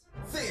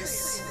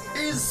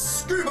is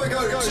Scuba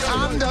Goat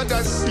Under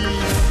the Sea,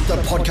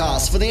 the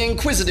podcast for the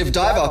inquisitive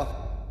diver.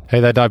 Hey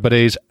there, dive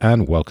buddies,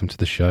 and welcome to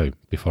the show.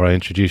 Before I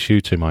introduce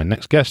you to my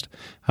next guest,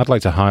 I'd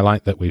like to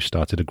highlight that we've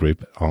started a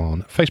group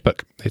on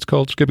Facebook. It's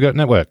called Scuba Goat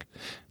Network.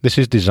 This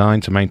is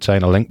designed to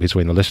maintain a link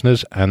between the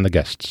listeners and the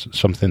guests,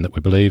 something that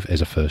we believe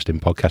is a first in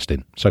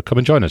podcasting. So come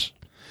and join us.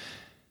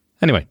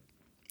 Anyway,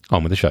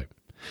 on with the show.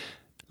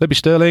 Libby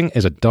Sterling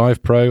is a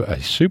dive pro, a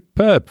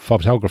superb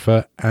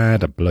photographer,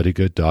 and a bloody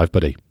good dive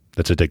buddy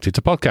that's addicted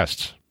to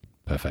podcasts.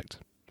 Perfect.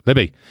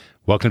 Libby,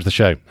 welcome to the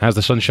show. How's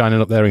the sun shining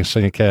up there in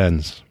St.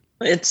 Cairns?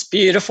 It's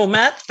beautiful,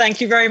 Matt.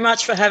 Thank you very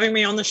much for having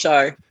me on the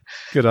show.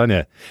 Good on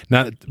you.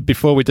 Now,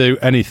 before we do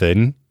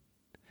anything,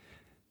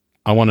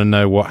 I want to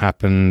know what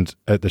happened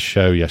at the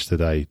show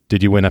yesterday.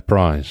 Did you win a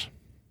prize?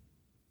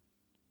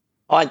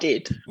 I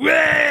did.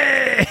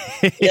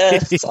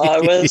 Yes, I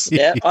was.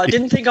 Yeah, I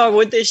didn't think I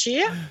would this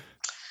year.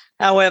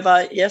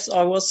 However, yes,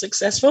 I was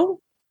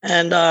successful,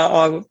 and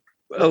I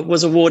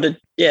was awarded,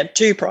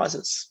 2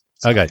 prizes.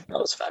 So okay. That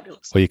was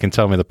fabulous. Well, you can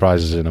tell me the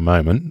prizes in a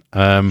moment.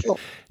 Sure.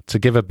 To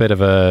give a bit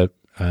of a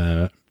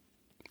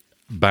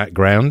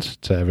background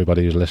to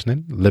everybody who's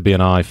listening, Libby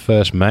and I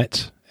first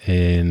met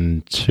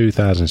in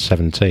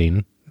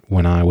 2017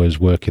 when I was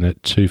working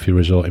at Tufi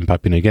Resort in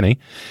Papua New Guinea,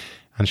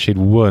 and she'd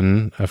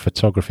won a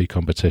photography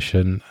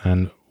competition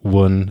and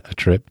won a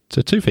trip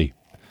to Tufi.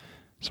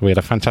 So we had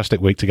a fantastic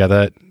week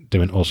together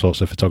doing all sorts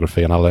of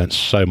photography, and I learned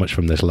so much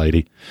from this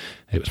lady.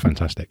 It was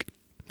fantastic.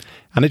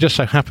 And it just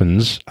so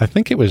happens, I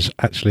think it was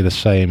actually the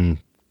same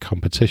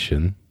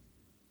competition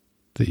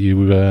that you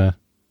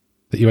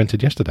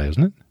entered yesterday,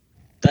 wasn't it?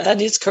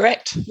 That is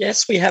correct.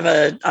 Yes, we have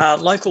a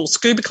local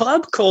scuba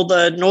club called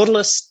the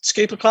Nautilus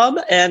Scuba Club,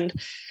 and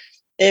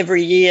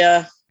every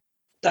year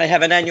they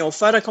have an annual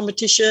photo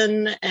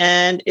competition,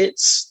 and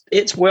it's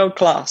world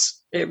class.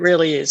 It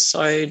really is.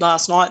 So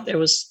last night there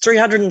was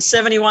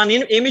 371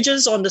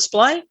 images on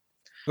display,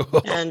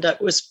 and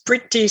it was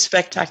pretty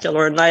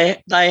spectacular. And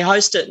they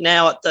host it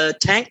now at the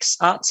Tanks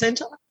Art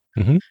Centre.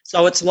 Mm-hmm.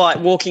 So it's like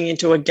walking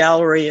into a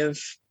gallery of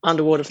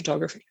underwater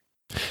photography.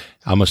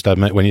 I must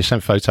admit, when you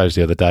sent photos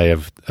the other day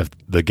of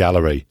the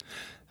gallery,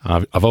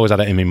 I've always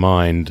had it in my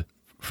mind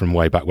from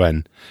way back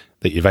when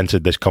that you've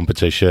entered this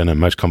competition, and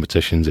most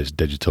competitions it's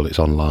digital, it's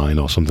online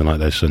or something like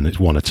this, and it's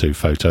 1 or 2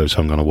 photos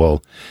hung on a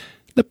wall.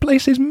 The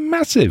place is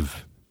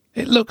massive.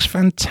 It looks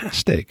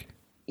fantastic.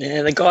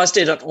 Yeah, the guys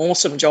did an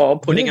awesome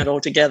job putting it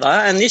all together,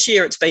 and this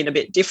year it's been a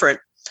bit different.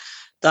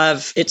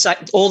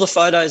 All the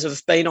photos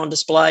have been on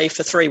display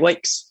for 3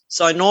 weeks.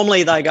 So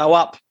normally they go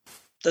up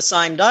the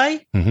same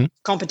day,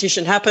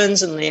 competition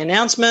happens and the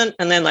announcement,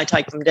 and then they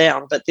take them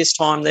down. But this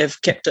time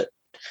they've kept it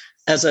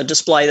as a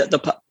display that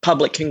the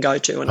public can go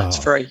to, and it's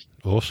free.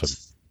 Awesome.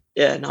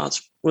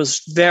 It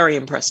was very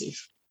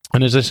impressive.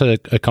 And is this a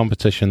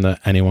competition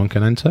that anyone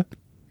can enter?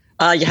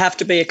 You have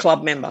to be a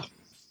club member.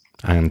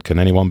 And can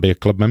anyone be a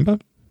club member?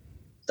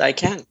 They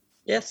can,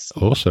 yes.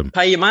 Awesome.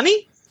 Pay your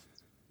money.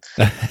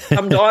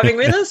 Come diving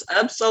with us?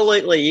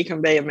 Absolutely, you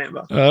can be a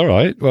member. All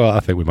right. Well, I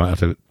think we might have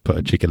to put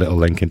a cheeky little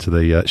link into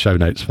the show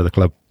notes for the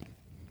club.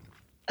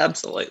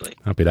 Absolutely.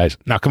 Happy days.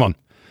 Now, come on.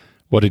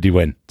 What did you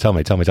win? Tell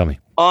me.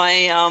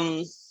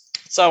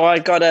 I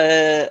got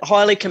a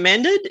highly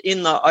commended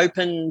in the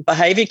open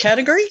behaviour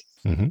category.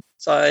 Mm-hmm.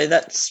 So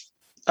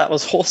that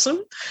was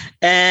awesome.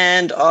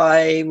 And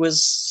I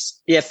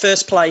was,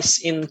 first place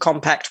in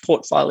compact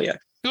portfolio.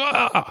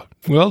 Ah,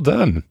 well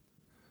done.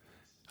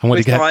 And what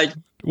did you get?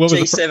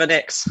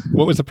 G7X.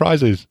 What was the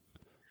prizes?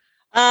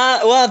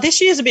 Well, this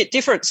year's a bit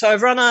different. So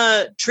I've run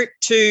a trip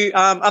to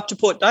up to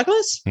Port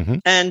Douglas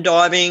and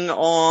diving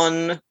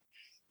on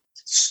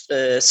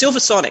Silver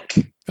Sonic.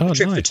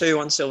 Trip nice. for 2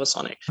 on Silver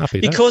Sonic.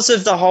 Because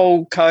of the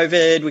whole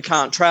COVID, we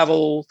can't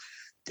travel,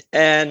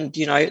 and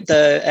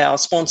our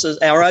sponsors,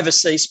 our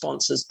overseas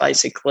sponsors,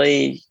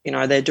 basically,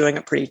 they're doing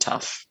it pretty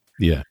tough.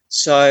 Yeah.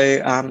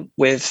 So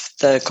with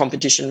the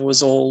competition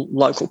was all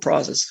local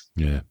prizes.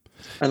 Yeah.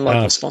 And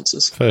local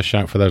sponsors. First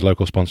shout for those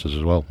local sponsors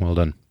as well. Well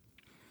done.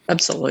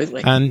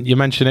 Absolutely. And you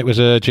mentioned it was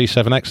a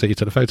G7X that you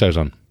took the photos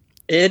on.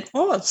 It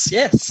was,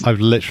 yes. I've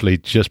literally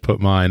just put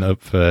mine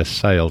up for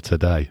sale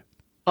today.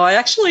 I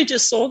actually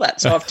just saw that,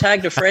 so I've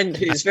tagged a friend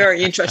who's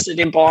very interested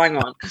in buying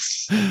one.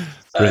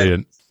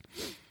 Brilliant.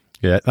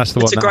 Yeah, that's the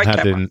one that I had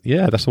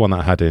camera. That's the one that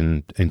I had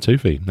in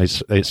Tufi.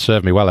 It's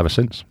served me well ever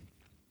since.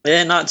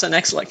 Yeah, no, it's an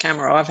excellent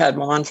camera. I've had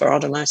mine for,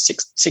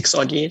 6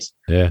 odd years.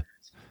 Yeah.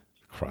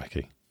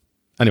 Crikey.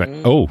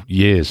 Anyway,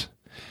 years.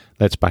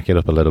 Let's back it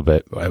up a little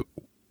bit.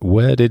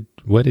 Where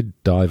did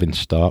diving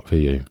start for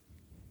you?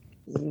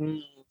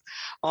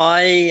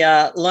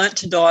 I learnt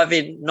to dive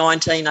in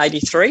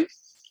 1983.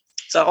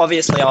 So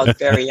obviously I was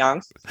very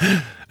young.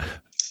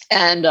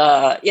 And,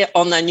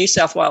 on the New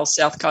South Wales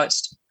South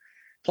Coast,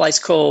 place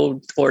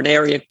called, or an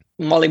area,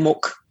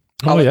 Mollymook,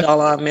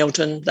 Ulladulla,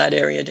 Milton, that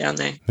area down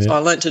there. Yeah. So I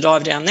learnt to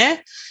dive down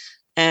there,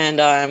 and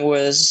I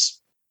was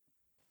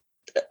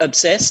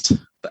obsessed,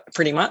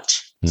 pretty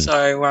much.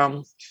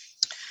 So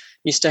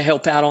used to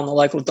help out on the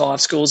local dive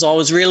schools. I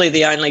was really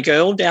the only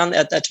girl down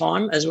at that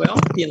time as well,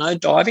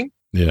 diving.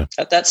 Yeah.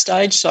 at that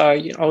stage. So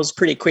I was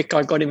pretty quick.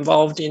 I got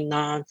involved in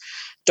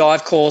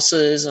dive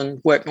courses and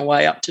worked my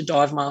way up to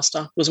dive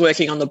master. Was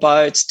working on the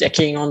boats,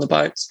 decking on the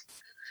boats,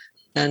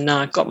 and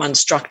got my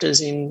instructors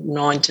in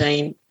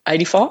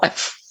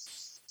 1985.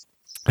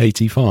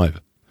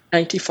 85.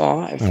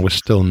 85. And we're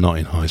still not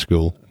in high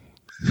school.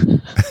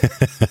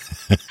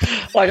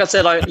 Like I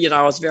said,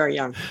 I was very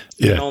young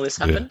when all this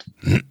happened.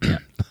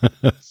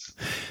 Yeah.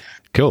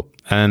 Cool.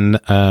 And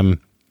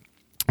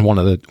one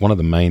of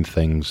the main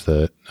things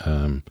that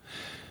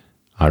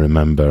I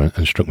remember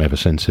and struck me ever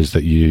since is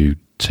that you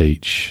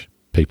teach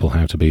people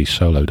how to be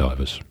solo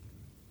divers.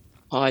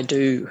 I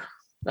do.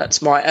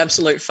 That's my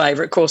absolute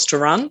favourite course to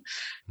run.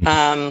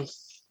 And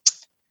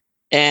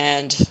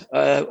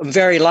I'm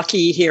very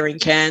lucky here in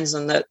Cairns,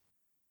 and that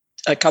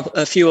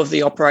a few of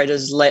the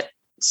operators let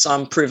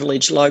some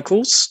privileged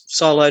locals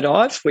solo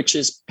dive, which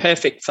is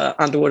perfect for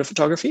underwater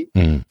photography.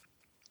 Mm.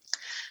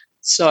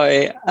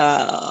 So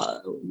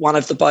one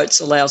of the boats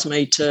allows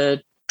me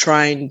to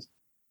train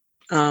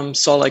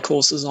solo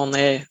courses on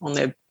their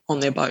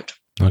boat.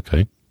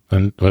 Okay.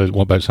 And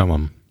what boat's that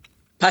one?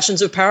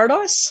 Passions of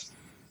Paradise.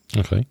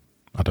 Okay.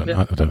 I don't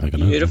think I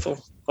know.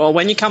 Beautiful. Well,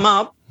 when you come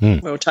up,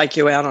 we'll take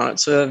you out on it.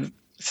 It's a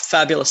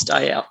fabulous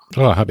day out.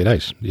 Oh, happy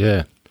days.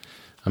 Yeah.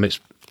 I mean,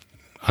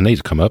 I need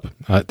to come up.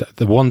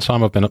 The one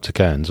time I've been up to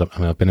Cairns,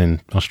 I've been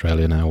in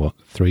Australia now,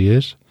 3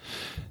 years?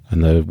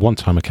 And the one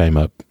time I came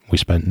up, we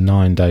spent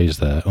 9 days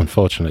there.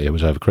 Unfortunately, it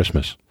was over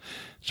Christmas.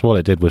 So all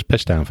it did was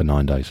piss down for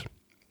 9 days.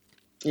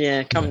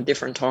 Yeah, come a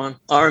different time.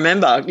 I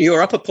remember you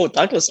were up at Port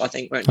Douglas, I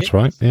think, weren't you? That's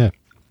right, yeah.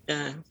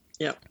 Yeah,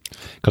 yeah.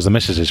 Because the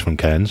missus is from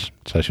Cairns,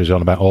 so she was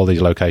on about all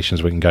these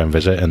locations we can go and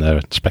visit, and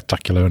they're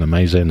spectacular and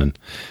amazing, and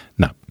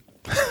no.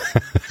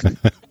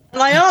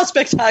 They are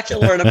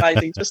spectacular and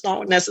amazing, just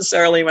not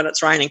necessarily when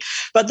it's raining.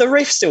 But the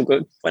reef's still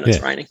good when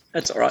it's raining.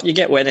 That's all right. You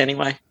get wet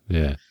anyway.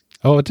 Yeah.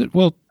 Oh,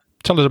 well,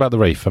 tell us about the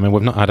reef. I mean,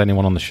 we've not had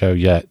anyone on the show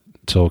yet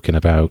talking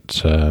about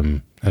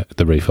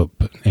the reef up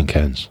in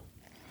Cairns.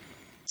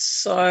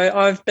 So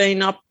I've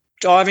been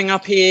diving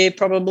up here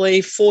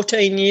probably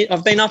 14 years.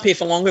 I've been up here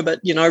for longer,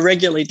 but,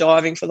 regularly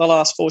diving for the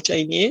last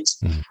 14 years.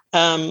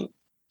 Mm-hmm.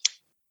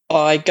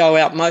 I go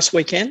out most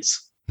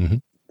weekends,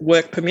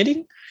 work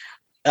permitting.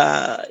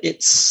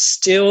 It's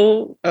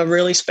still a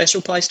really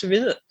special place to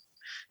visit.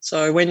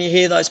 So when you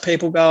hear those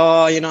people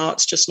go,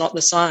 it's just not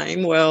the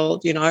same.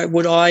 Well,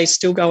 would I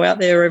still go out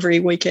there every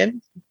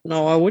weekend?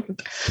 No, I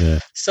wouldn't. Yeah.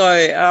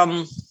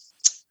 So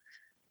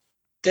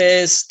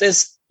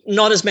there's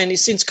not as many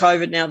since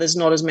COVID now. There's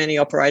not as many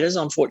operators,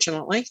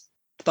 unfortunately,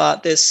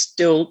 but there's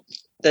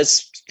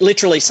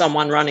literally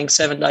someone running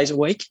 7 days a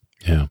week.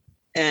 Yeah.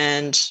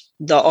 And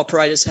the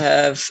operators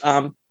have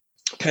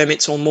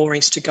permits or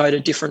moorings to go to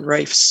different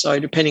reefs. So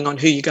depending on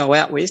who you go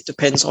out with,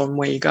 depends on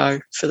where you go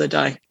for the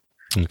day.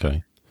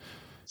 Okay.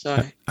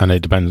 So, and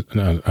it depends.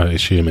 I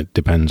assume it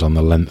depends on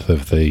the length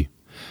of the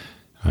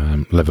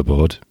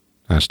liverboard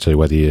as to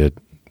whether you're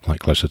like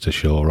closer to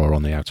shore or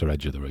on the outer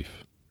edge of the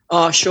reef.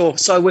 Oh, sure.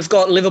 So we've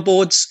got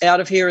liverboards out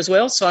of here as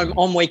well. So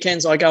on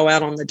weekends I go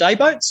out on the day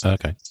boats.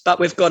 Okay. But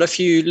we've got a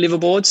few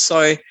liverboards.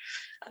 So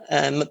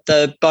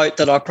the boat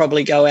that I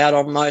probably go out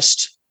on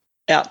most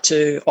out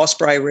to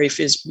Osprey Reef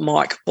is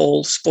Mike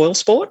Ball Spoil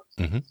Sport,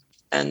 and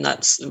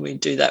we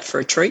do that for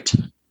a treat.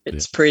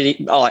 It's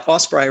pretty.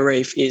 Osprey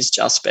Reef is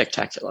just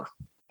spectacular.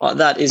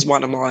 That is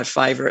one of my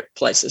favourite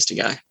places to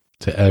go.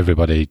 So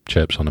everybody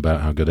chirps on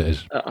about how good it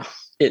is.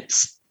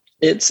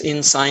 It's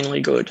insanely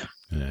good.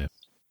 Yeah.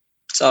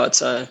 So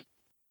it's a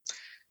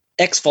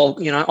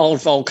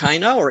old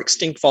volcano or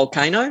extinct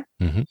volcano,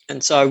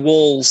 and so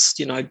walls,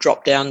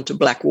 drop down to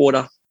black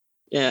water.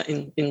 Yeah,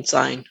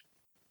 insane.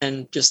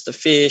 And just the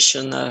fish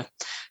and the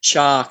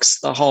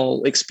sharks, the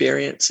whole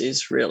experience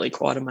is really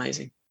quite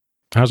amazing.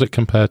 How's it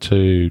compared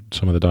to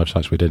some of the dive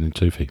sites we did in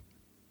Tufi?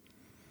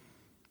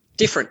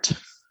 Different.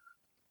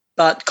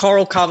 But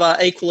coral cover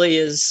equally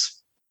is,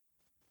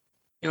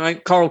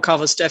 coral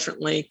cover's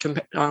definitely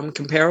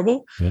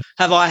comparable. Yeah.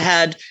 Have I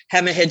had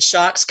hammerhead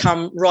sharks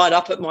come right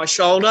up at my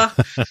shoulder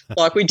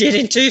like we did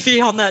in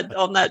Tufi on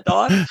that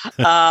dive?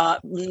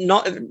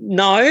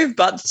 No,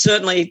 but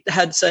certainly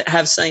have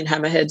seen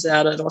hammerheads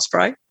out at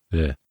Osprey.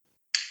 Yeah.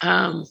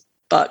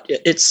 But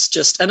it's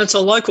just, and it's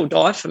a local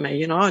dive for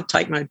me. I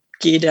take my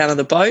gear down to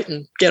the boat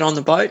and get on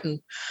the boat,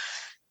 and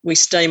we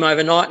steam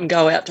overnight and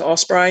go out to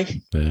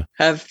Osprey. Yeah.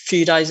 Have a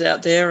few days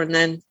out there, and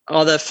then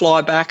either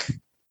fly back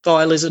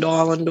via Lizard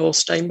Island or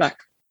steam back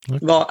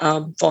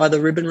via the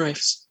Ribbon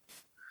Reefs.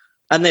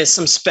 And there's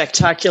some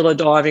spectacular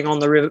diving on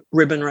the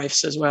Ribbon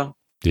Reefs as well.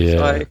 Yeah.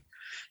 So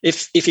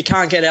if you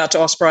can't get out to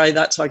Osprey,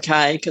 that's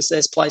okay, because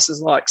there's places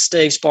like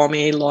Steve's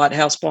Bommy,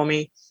 Lighthouse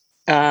Bommy,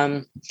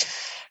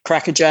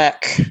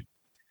 Crackerjack,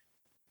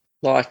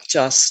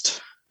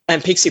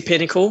 and Pixie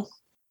Pinnacle,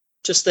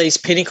 just these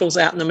pinnacles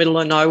out in the middle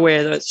of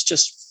nowhere that's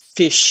just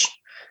fish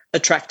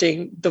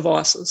attracting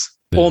devices.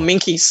 Yeah. Or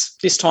minkies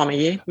this time of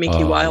year.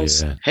 Minky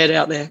whales head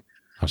out there.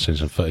 I've seen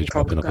some footage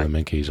popping up of the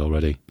minkies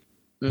already.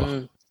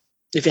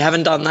 If you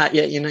haven't done that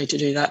yet, you need to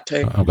do that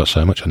too. I've got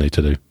so much I need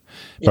to do.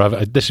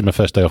 But this is my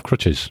first day off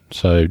crutches,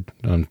 so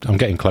I'm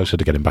getting closer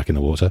to getting back in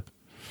the water.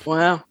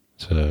 Wow.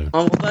 So,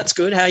 well, that's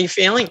good. How are you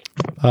feeling?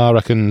 I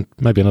reckon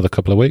maybe another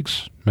couple of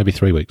weeks, maybe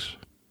 3 weeks,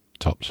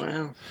 tops.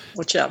 Wow.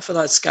 Watch out for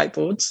those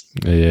skateboards.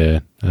 Yeah,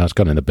 it's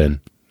gone in the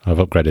bin. I've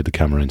upgraded the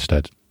camera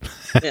instead.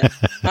 Yeah,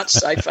 much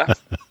safer.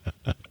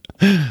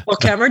 What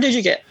camera did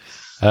you get?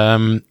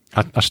 I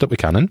stuck with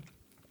Canon,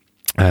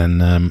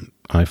 and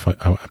I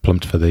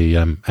plumped for the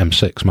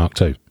M6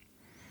 Mark II.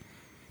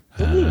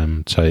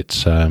 So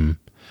it's 32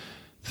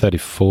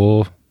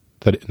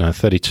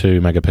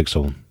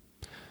 megapixel.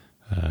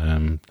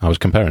 I was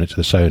comparing it to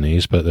the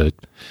Sony's, but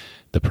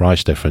the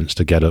price difference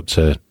to get up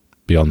to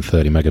beyond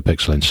 30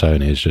 megapixel in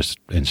Sony is just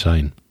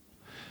insane.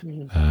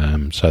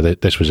 So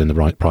this was in the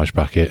right price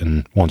bracket,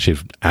 and once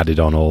you've added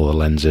on all the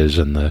lenses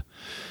and the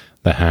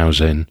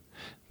housing,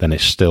 then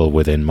it's still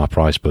within my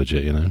price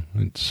budget.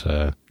 It's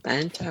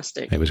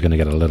fantastic. It was going to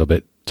get a little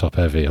bit top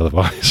heavy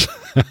otherwise.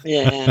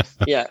 Yeah.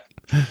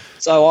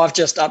 So I've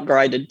just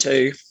upgraded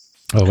to.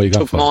 Oh, what you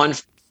got?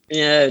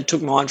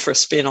 Took mine for a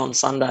spin on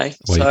Sunday.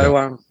 What you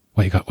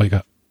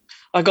got?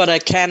 I got a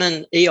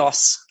Canon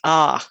EOS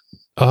R.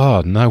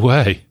 Oh, no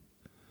way.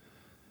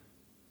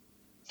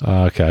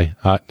 Okay,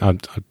 I'm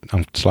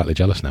slightly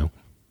jealous now.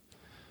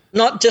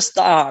 Not just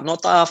the R,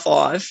 not the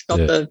R5, not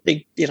the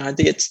big,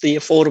 it's the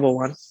affordable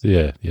one.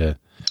 Yeah. I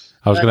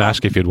was going to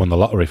ask if you'd won the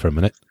lottery for a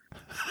minute.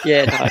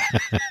 Yeah, no.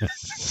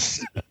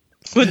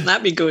 Wouldn't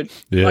that be good?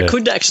 Yeah. I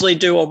could actually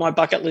do all my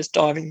bucket list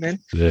diving then.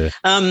 Yeah.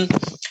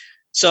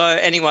 So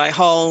anyway,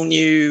 whole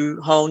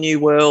new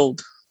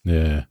world.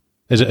 Yeah.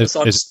 Is it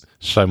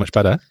so much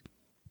better?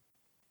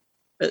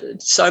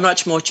 So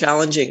much more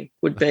challenging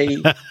would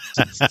be.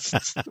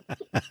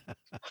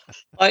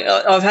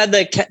 I've had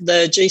the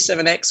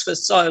G7X for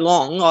so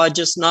long. I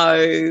just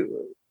know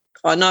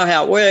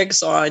how it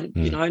works. I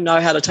know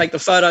how to take the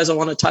photos I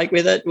want to take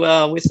with it.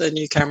 Well, with the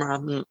new camera,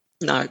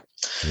 no.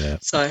 Yeah.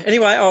 So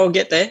anyway, I'll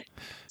get there.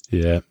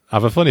 Yeah, I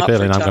have a funny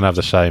feeling I'm going to have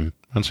the same.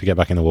 Once we get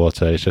back in the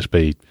water, it's just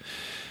be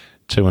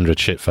 200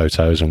 shit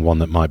photos and one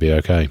that might be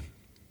okay.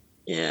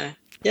 Yeah.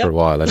 For a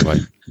while anyway.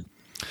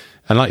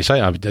 And like you say,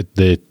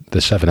 the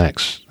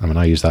 7X,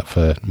 I use that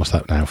for, what's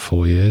that now,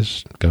 4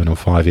 years, going on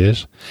 5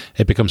 years.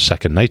 It becomes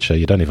second nature.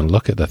 You don't even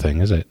look at the thing,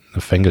 is it?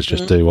 The fingers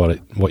just do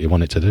what you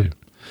want it to do.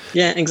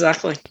 Yeah,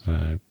 exactly.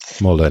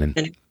 More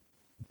learning.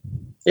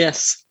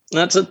 Yes,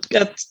 that's a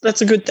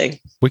good thing.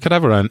 We could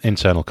have our own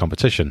internal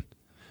competition.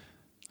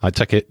 I'd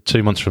take it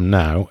 2 months from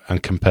now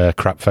and compare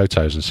crap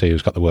photos and see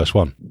who's got the worst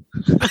one.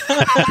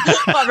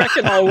 I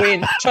reckon I'll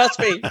win.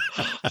 Trust me.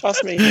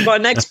 My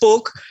next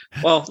book,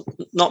 well,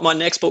 not my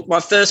next book,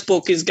 my first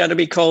book is going to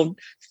be called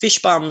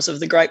Fish Bums of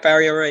the Great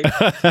Barrier Reef.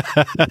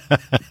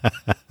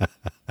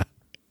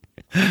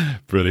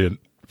 Brilliant.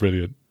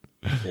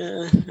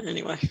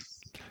 Anyway.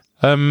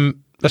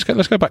 Let's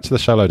go back to the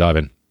solo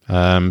diving,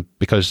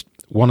 because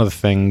one of the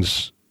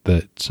things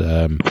that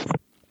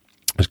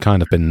has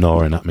kind of been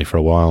gnawing at me for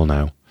a while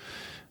now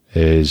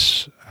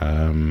is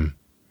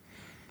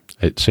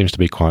it seems to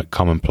be quite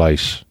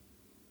commonplace,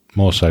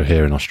 more so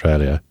here in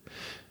Australia,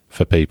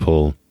 for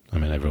people.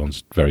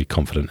 Everyone's very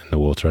confident in the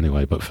water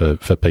anyway, but for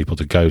people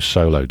to go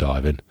solo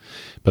diving.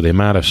 But the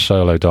amount of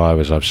solo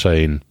divers I've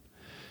seen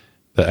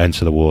that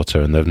enter the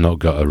water and they've not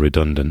got a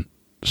redundant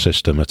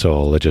system at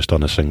all, they're just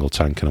on a single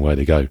tank and away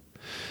they go.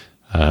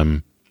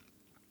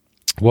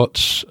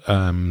 Let's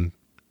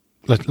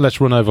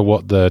run over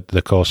what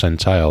the course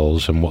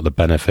entails and what the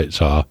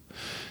benefits are,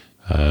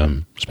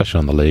 especially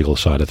on the legal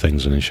side of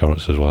things and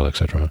insurance as well,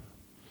 etc.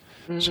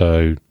 Mm-hmm.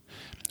 So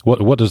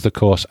what does the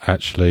course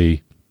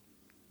actually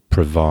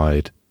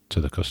provide to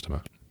the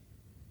customer?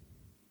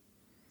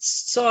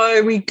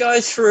 So we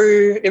go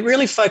through, it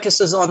really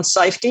focuses on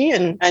safety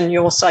and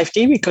your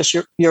safety because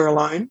you're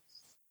alone.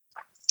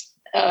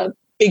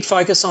 Big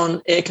focus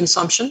on air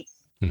consumption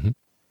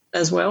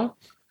as well.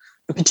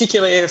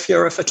 Particularly if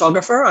you're a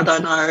photographer. I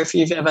don't know if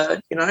you've ever,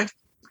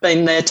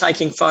 been there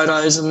taking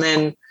photos and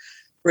then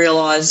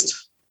realised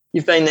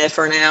you've been there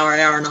for an hour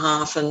and a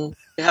half and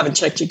you haven't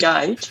checked your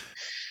gauge.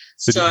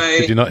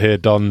 Did you not hear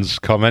Don's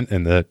comment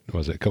in a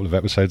couple of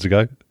episodes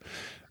ago?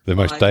 The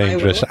most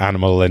dangerous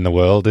animal in the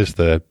world is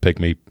the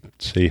pygmy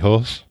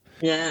seahorse.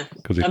 Yeah,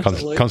 because you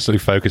constantly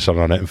focus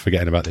on it and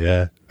forgetting about the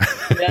air.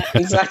 Yeah,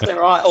 exactly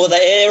right. Or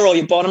the air, or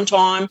your bottom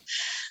time,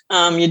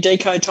 your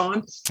decode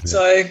time. Yeah.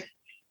 So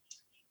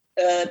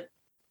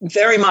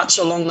very much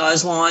along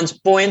those lines.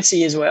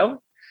 Buoyancy as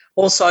well.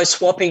 Also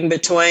swapping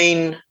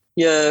between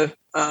your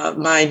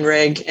main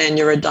reg and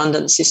your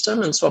redundant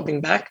system and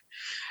swapping back.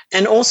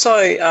 And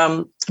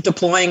also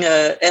deploying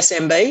a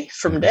SMB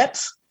from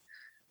depth.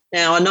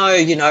 Now, I know,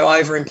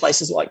 over in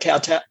places like Cow,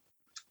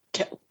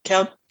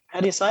 how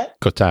do you say it?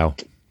 Koh.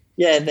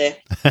 Yeah, there.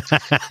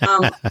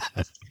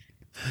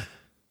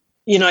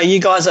 You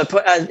guys are,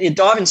 your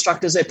dive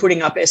instructors, they're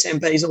putting up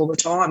SMBs all the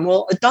time.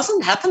 Well, it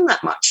doesn't happen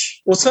that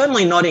much. Well,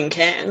 certainly not in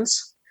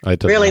Cairns.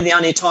 Really, the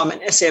only time an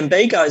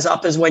SMB goes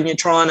up is when you're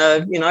trying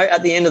to,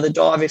 at the end of the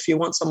dive, if you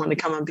want someone to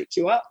come and pick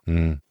you up.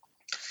 Mm.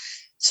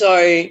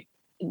 So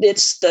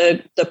it's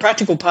the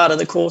practical part of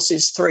the course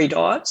is 3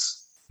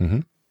 dives. Mm-hmm.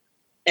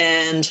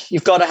 And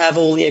you've got to have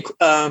all the,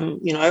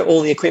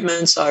 all the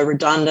equipment, so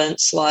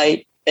redundant,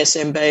 slate,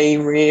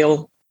 SMB,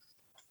 reel.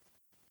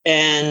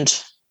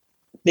 And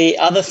the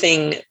other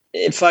thing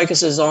it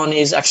focuses on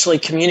is actually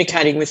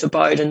communicating with the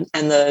boat and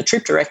the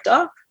trip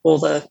director or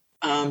the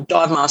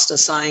dive master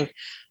saying,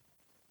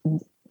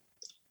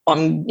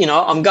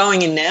 I'm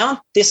going in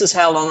now. This is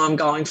how long I'm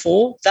going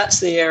for. That's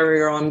the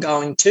area I'm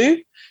going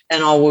to,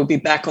 and I will be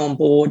back on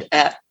board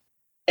at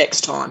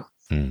X time.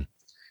 Mm.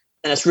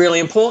 And it's really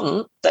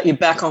important that you're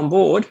back on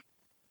board,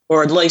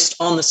 or at least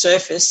on the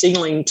surface,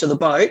 signalling to the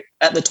boat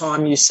at the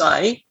time you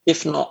say,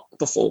 if not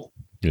before.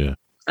 Yeah.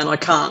 And I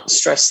can't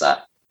stress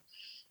that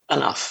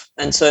enough.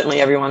 And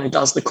certainly everyone who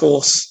does the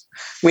course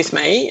with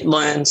me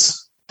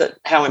learns that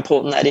how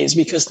important that is,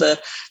 because the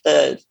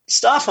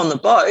staff on the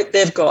boat,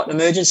 they've got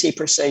emergency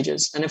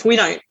procedures. And if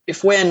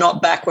we're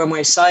not back when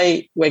we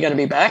say we're going to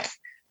be back,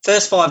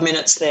 first 5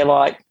 minutes they're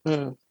like,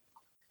 they're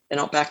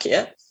not back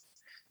yet.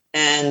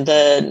 And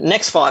the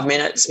next 5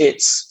 minutes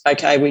it's,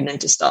 okay, we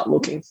need to start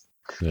looking.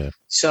 Yeah.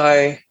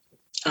 So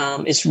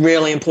it's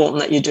really important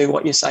that you do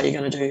what you say you're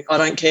going to do. I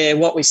don't care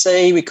what we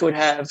see. We could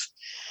have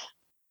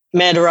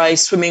manta ray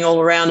swimming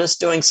all around us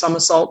doing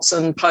somersaults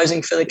and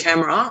posing for the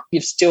camera.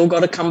 You've still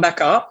got to come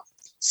back up,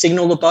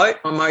 signal the boat,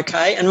 I'm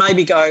okay, and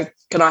maybe go,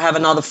 can I have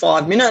another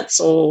 5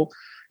 minutes,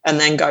 and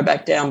then go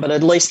back down. But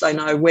at least they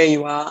know where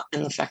you are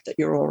and the fact that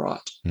you're all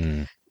right.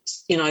 Mm.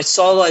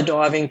 Solo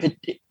diving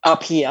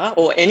up here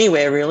or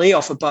anywhere really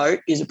off a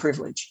boat is a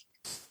privilege.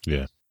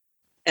 Yeah.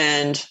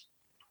 And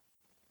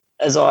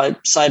as I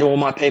say to all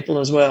my people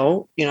as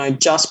well,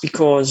 just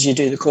because you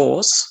do the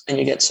course and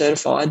you get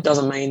certified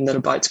doesn't mean that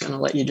a boat's going to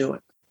let you do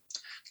it,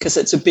 because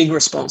it's a big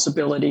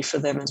responsibility for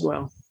them as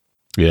well.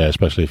 Yeah,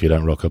 especially if you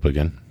don't rock up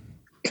again.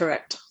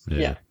 Correct.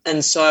 Yeah.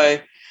 And so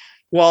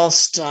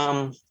whilst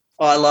I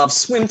love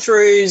swim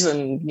throughs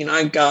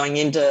and, going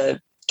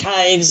into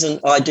caves, and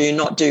I do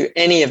not do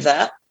any of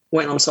that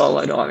when I'm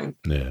solo diving.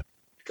 Yeah.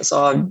 Because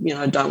I,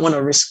 don't want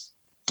to risk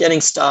getting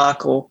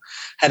stuck or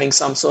having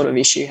some sort of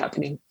issue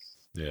happening.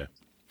 Yeah.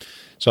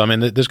 So, I mean,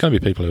 there's going to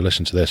be people who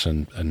listen to this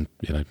and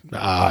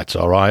it's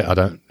all right. I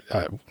don't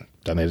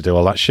need to do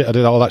all that shit. I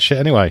did all that shit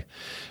anyway.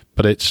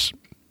 But it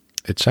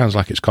sounds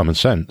like it's common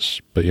sense,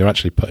 but you're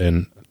actually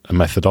putting a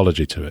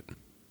methodology to it.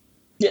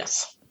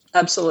 Yes,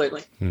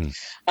 absolutely. And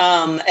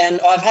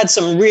I've had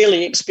some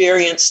really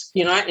experienced,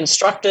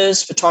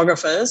 instructors,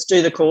 photographers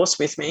do the course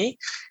with me,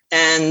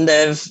 and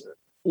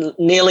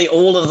nearly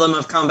all of them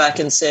have come back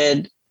and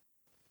said,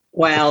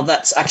 wow,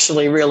 that's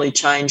actually really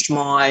changed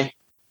my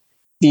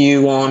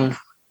view on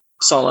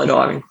solo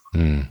diving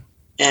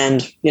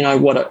and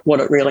what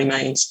it really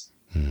means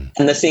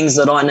and the things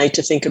that I need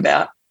to think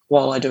about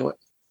while I do it.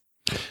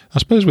 I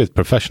suppose with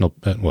professional,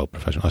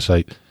 I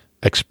say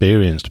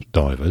experienced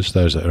divers,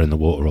 those that are in the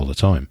water all the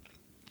time,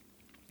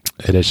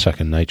 it is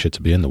second nature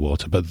to be in the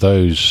water, but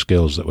those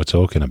skills that we're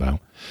talking about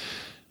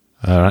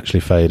are actually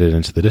faded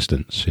into the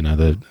distance.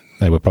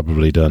 They were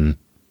probably done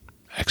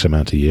X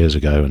amount of years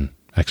ago and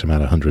X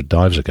amount of 100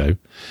 dives ago.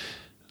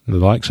 The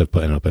likes of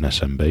putting up an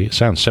SMB, it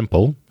sounds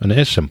simple, and it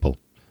is simple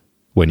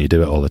when you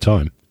do it all the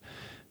time.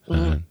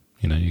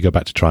 You go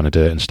back to trying to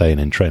do it and staying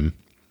in trim.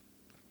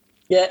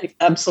 Yeah,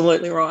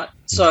 absolutely right.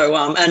 So,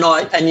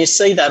 and you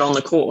see that on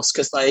the course,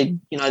 because they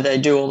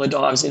do all the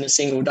dives in a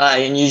single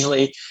day, and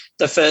usually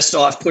the first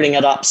dive putting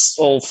it up's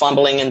all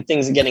fumbling and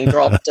things are getting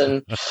dropped,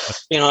 and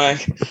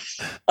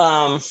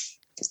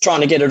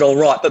trying to get it all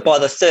right. But by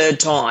the third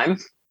time,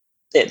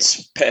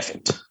 it's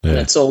perfect, and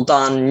it's all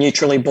done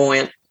neutrally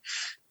buoyant.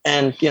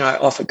 And,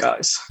 off it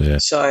goes. Yeah.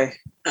 So,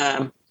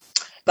 but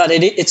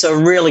it's a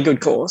really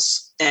good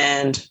course,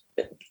 and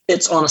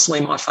it's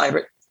honestly my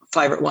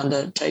favourite one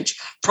to teach,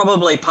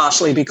 probably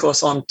partially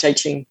because I'm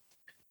teaching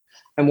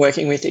and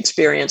working with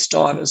experienced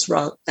divers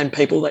and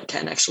people that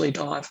can actually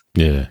dive.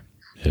 Yeah.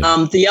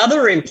 The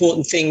other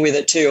important thing with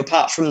it too,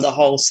 apart from the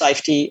whole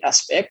safety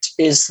aspect,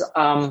 is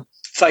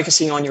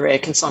focusing on your air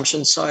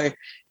consumption. So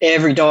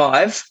every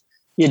dive,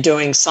 you're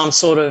doing some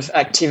sort of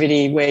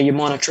activity where you're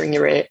monitoring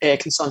your air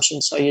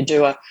consumption. So you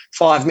do a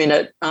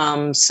 5-minute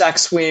sack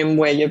swim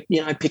where you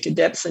pick a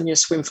depth and you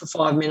swim for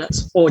 5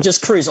 minutes, or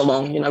just cruise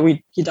along. You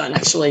don't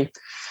actually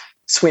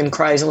swim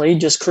crazily,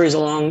 just cruise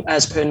along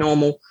as per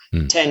normal,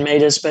 10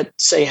 metres, but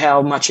see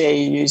how much air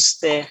you use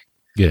there.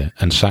 Yeah,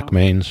 and SAC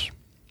means?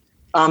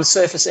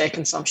 Surface air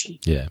consumption.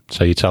 Yeah,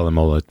 so you tell them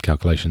all the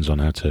calculations on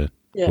how to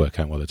work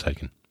out what they're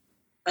taking.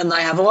 And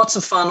they have lots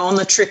of fun on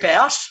the trip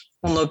out.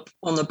 On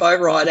the boat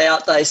ride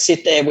out, they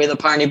sit there with a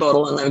pony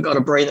bottle and they've got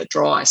to breathe it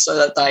dry so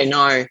that they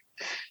know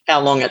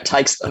how long it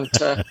takes them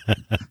to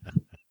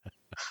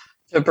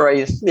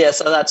breathe. Yeah,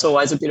 so that's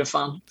always a bit of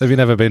fun. Have you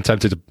never been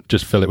tempted to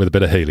just fill it with a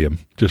bit of helium,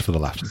 just for the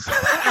laughs?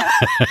 I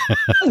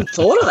hadn't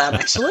thought of that,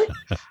 actually.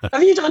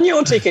 Have you done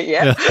your ticket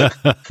yet?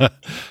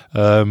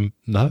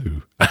 No.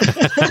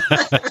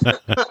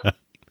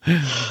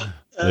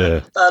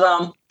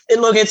 But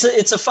look,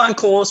 it's a fun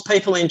course.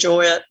 People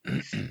enjoy it.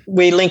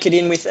 We link it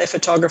in with their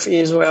photography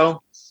as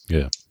well.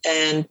 Yeah.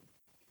 And,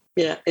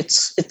 yeah,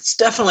 it's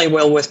definitely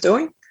well worth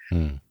doing.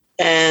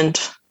 And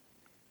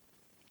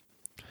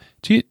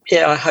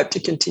I hope to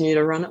continue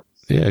to run it.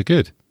 Yeah,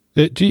 good.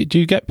 Do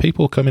you get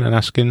people coming and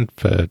asking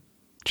for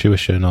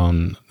tuition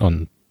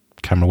on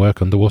camera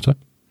work underwater?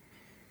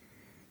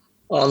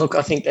 Oh, look,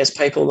 I think there's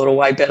people that are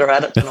way better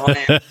at it than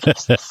I am.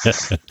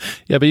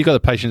 Yeah, but you've got the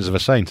patience of a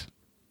saint.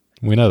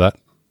 We know that.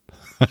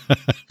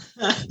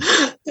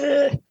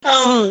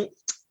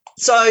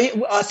 So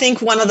I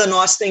think one of the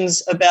nice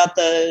things about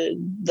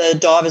the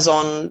divers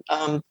on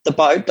the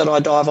boat that I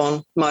dive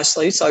on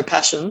mostly, so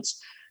Passions,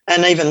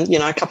 and even,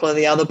 a couple of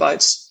the other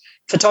boats,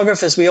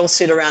 photographers, we all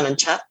sit around and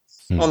chat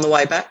on the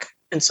way back.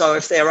 And so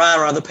if there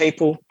are other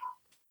people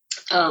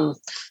that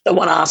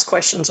want to ask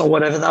questions or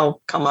whatever,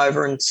 they'll come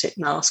over and sit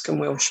and ask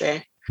and we'll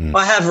share.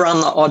 I have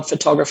run the odd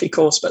photography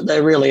course, but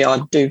I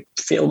do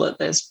feel that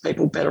there's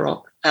people better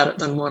at it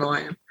than what I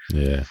am.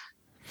 Yeah.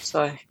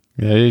 So...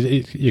 Yeah,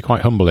 you're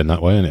quite humble in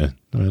that way, aren't you?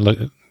 I mean, look,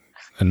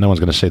 and no one's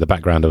going to see the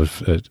background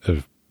of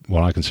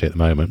what I can see at the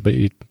moment, but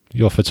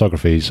your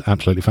photography is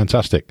absolutely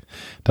fantastic.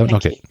 Don't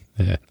knock it.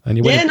 Yeah, and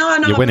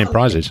you're winning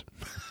prizes.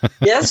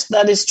 Yes,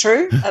 that is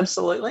true.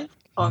 Absolutely.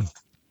 I've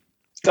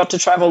got to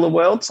travel the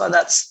world, so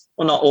that's,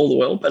 well, not all the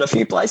world, but a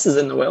few places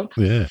in the world.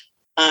 Yeah.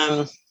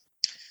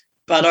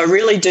 But I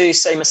really do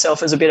see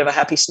myself as a bit of a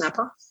happy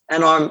snapper,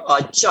 and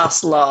I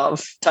just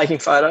love taking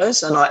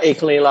photos, and I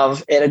equally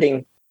love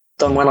editing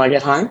them when I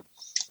get home,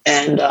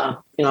 and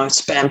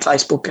spam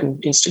Facebook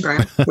and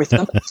Instagram with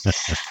them.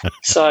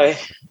 So,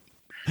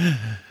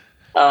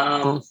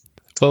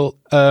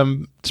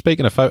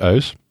 speaking of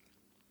photos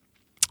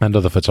and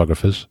other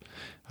photographers,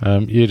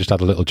 you just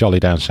had a little jolly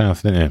down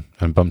south, didn't you?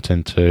 And bumped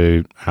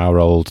into our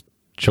old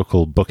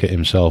chuckle bucket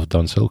himself,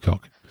 Don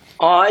Silcock.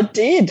 I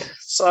did.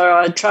 So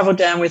I travelled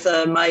down with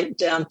a mate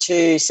down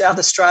to South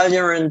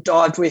Australia and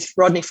dived with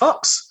Rodney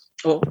Fox.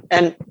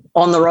 And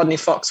on the Rodney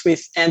Fox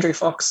with Andrew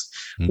Fox.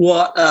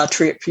 What a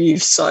trip.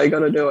 You've so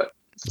got to do it.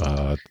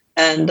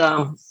 And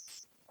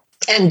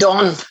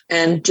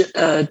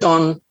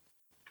Don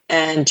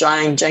and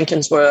Jane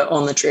Jenkins were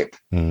on the trip.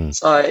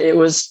 So it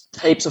was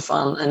heaps of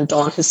fun, and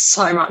Don is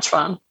so much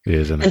fun. He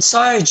is, isn't he? And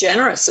so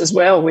generous as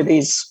well with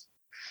his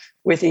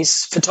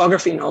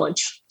photography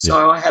knowledge.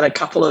 So I had a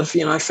couple of,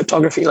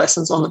 photography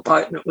lessons on the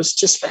boat, and it was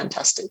just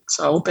fantastic.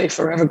 So I'll be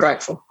forever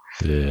grateful.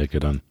 Yeah,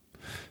 good on.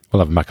 We'll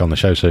have him back on the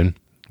show soon.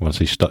 Once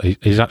he's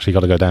actually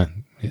got to go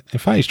down. In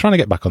fact, he's trying to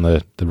get back on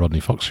the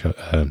Rodney Fox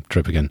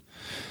trip again.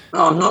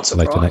 Oh, I'm not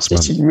surprised.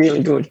 This is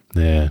really good.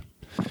 Yeah.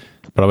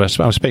 But I was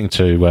speaking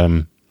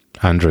to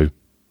Andrew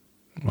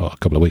a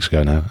couple of weeks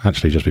ago now,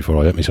 actually just before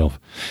I hurt myself.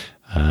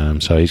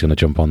 So he's going to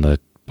jump on the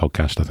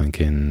podcast, I think,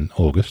 in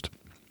August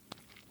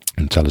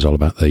and tell us all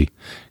about the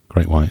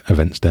Great White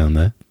events down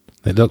there.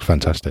 It looks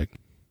fantastic.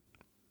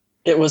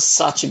 It was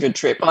such a good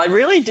trip. I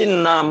really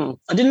didn't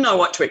know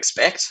what to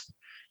expect.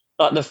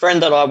 Like the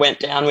friend that I went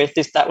down with,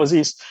 that was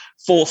his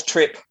fourth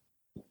trip.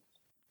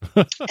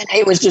 And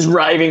he was just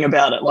raving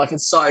about it. Like,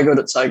 it's so good,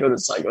 it's so good,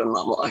 it's so good. And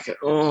I'm like,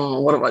 oh,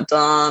 what have I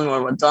done?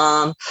 What have I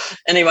done?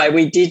 Anyway,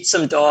 we did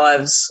some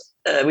dives.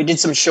 We did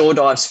some shore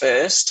dives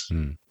first.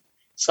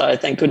 So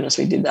thank goodness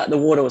we did that. The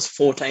water was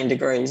 14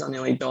 degrees. I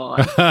nearly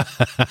died.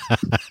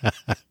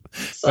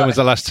 When was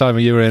the last time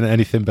you were in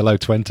anything below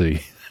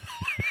 20?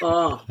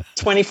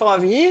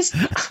 25 years,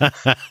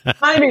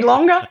 maybe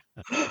longer.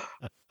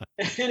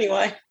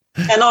 Anyway,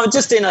 and I was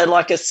just in a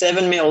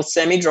 7mm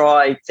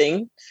semi-dry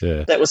thing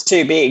that was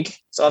too big.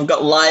 So I've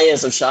got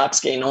layers of shark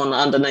skin on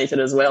underneath it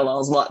as well. I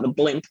was like the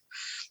blimp.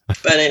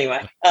 But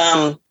anyway,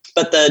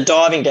 but the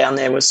diving down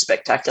there was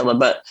spectacular.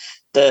 But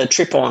the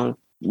trip on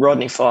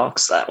Rodney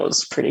Fox, that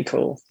was pretty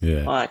cool.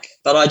 Yeah.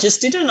 But I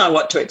just didn't know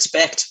what to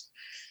expect.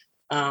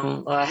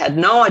 I had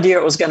no idea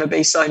it was going to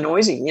be so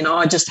noisy.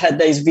 I just had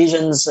these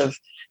visions of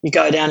you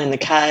go down in the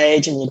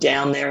cage and you're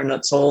down there and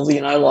it's all,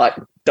 like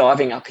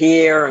diving up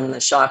here and the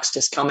sharks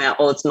just come out.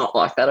 Well, it's not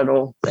like that at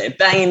all. They're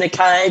banging the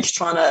cage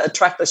trying to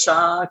attract the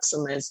sharks,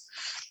 and there's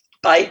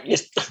bait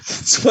just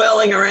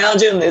swirling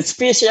around you and there's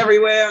fish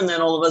everywhere, and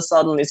then all of a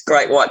sudden this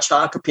great white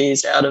shark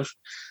appears out of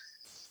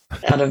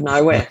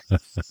nowhere.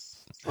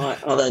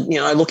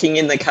 Looking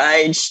in the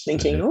cage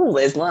thinking, oh,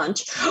 there's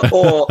lunch.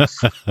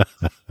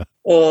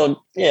 Or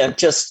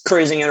just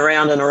cruising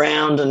around and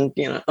around, and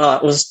it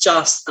was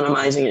just an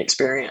amazing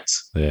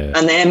experience. Yeah.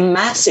 And they're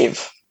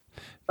massive.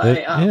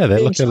 They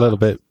look a little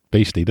bit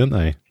beastly, don't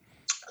they?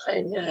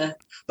 Yeah,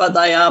 but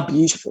they are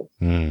beautiful.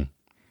 Well,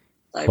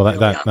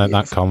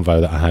 that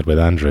convo that I had with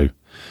Andrew,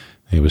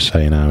 he was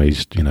saying how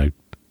he's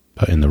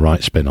putting the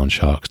right spin on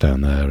sharks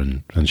down there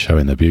and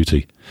showing their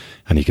beauty,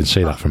 and you can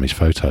see that from his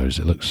photos.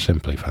 It looks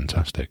simply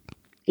fantastic.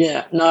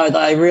 Yeah, no,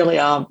 they really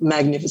are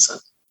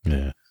magnificent.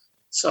 Yeah.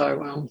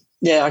 So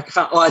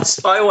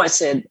I always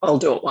said I'll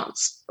do it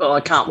once. Well,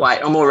 I can't wait.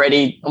 I'm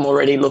already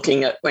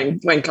looking at when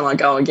can I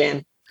go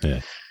again.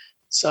 Yeah.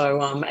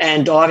 So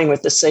and diving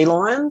with the sea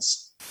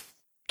lions.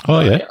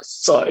 Oh yeah,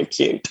 so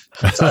cute.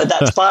 So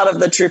that's part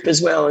of the trip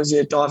as well, as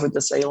you dive with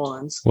the sea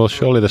lions. Well,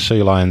 surely the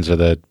sea lions are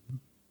the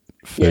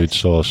food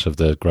source of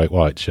the great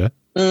whites, yeah?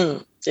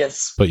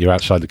 Yes. But you're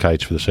outside the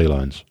cage for the sea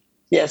lions.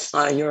 Yes.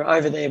 No, you're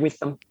over there with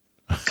them.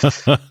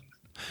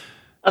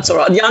 That's all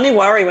right. The only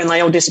worry when they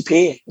all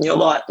disappear. You're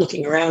like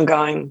looking around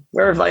going,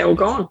 where have they all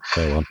gone?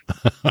 Go on.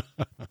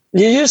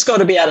 You just got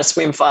to be able to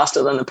swim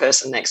faster than the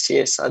person next to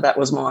you. So that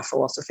was my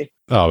philosophy.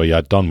 Oh, well, you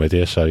had Don with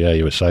you, so yeah,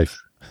 you were safe.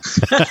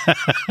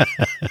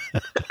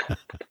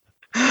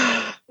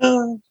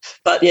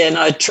 But yeah,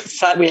 no,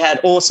 we had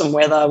awesome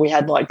weather. We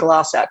had like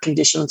glass out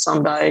conditions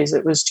some days.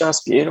 It was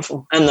just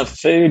beautiful. And the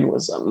food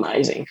was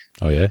amazing.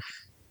 Oh, yeah?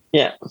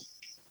 Yeah.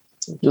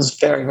 It was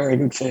very, very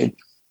good food.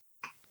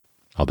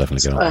 I'll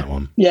definitely get on that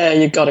one. Yeah,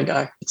 you've got to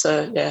go. It's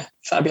a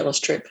fabulous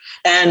trip.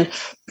 And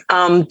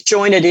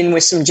join it in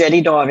with some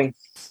jetty diving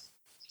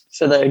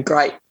for the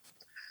great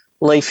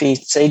leafy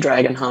sea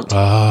dragon hunt.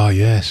 Ah,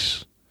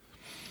 yes.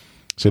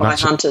 So I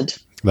hunted.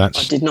 That's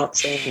I did not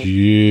see them.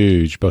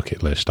 huge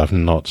bucket list. I've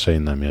not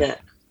seen them yet. Yeah.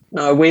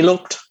 No, we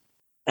looked,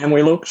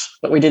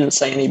 but we didn't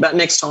see any. But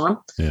next time,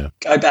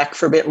 go back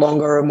for a bit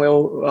longer and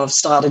I've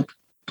started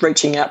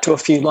reaching out to a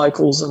few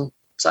locals and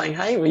saying,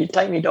 hey, will you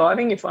take me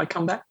diving if I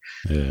come back?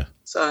 Yeah.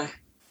 So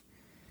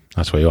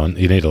that's what you want.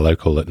 You need a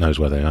local that knows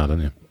where they are,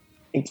 don't you?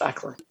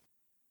 Exactly.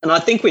 And I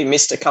think we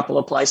missed a couple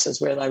of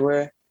places where they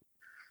were.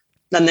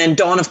 And then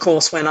Don, of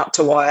course, went up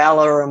to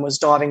Whyalla and was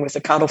diving with a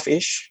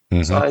cuttlefish.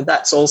 Mm-hmm. So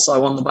that's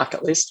also on the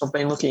bucket list. I've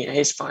been looking at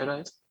his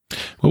photos.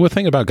 Well, we're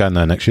thinking about going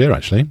there next year,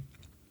 actually.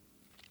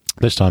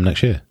 This time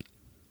next year.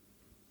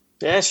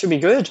 Yeah, it should be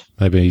good.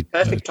 Maybe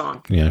perfect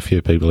time. Yeah, a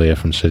few people here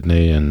from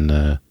Sydney and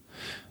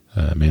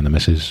me and the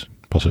missus.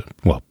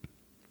 Well,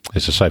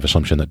 it's a safe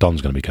assumption that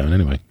Don's going to be going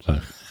anyway.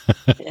 So.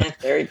 Yeah,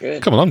 very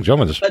good. Come along, join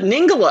with us. But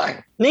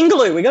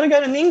Ningaloo, we got to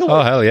go to Ningaloo.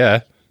 Oh hell yeah!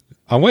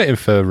 I'm waiting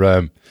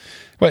for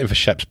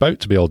Shep's boat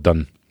to be all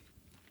done.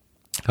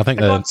 I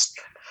think I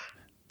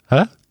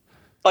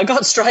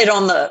got straight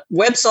on the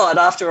website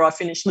after I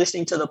finished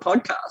listening to the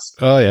podcast.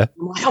 Oh yeah!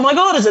 I'm like, oh my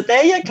god, is it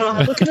there yet? Can I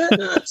have a look at it?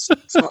 No,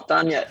 it's not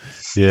done yet.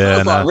 Yeah, I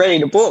was like ready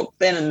to book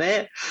then and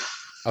there.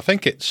 I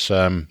think it's.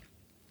 I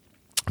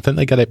think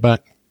they get it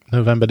back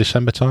November,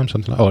 December time,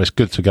 something like. Oh, it's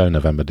good to go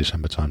November,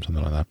 December time,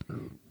 something like that.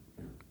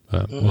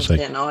 We'll see.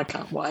 Yeah, no, I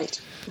can't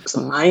wait. Looks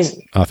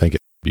amazing. I think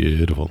it's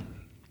beautiful.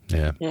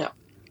 Yeah. Yeah.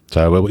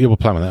 So we'll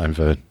plan with that in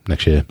for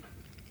next year.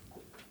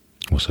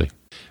 We'll see.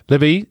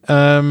 Libby,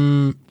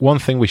 one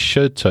thing we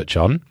should touch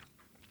on,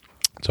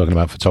 talking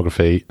about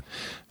photography,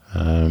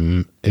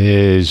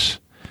 is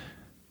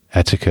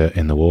etiquette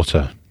in the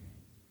water.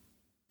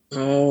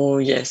 Oh,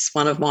 yes.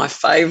 One of my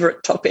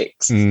favourite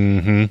topics.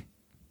 Mm-hmm.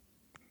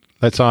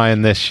 Let's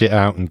iron this shit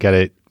out and get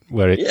it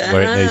where it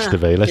needs to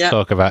be. Let's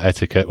talk about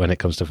etiquette when it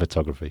comes to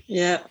photography.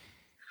 Yeah.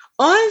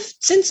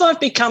 Since I've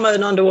become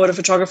an underwater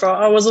photographer,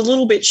 I was a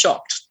little bit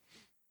shocked.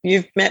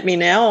 You've met me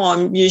now.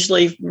 I'm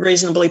usually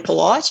reasonably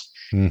polite.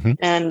 Mm-hmm.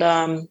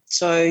 And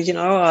so,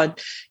 I'd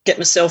get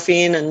myself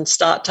in and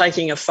start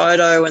taking a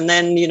photo and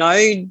then,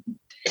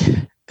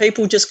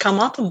 people just come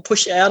up and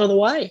push you out of the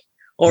way.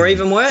 Or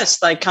even worse,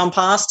 they come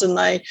past and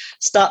they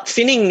start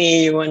finning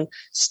near you and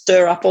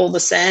stir up all the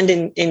sand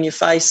in your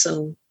face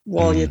and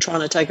while you're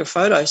trying to take a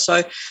photo.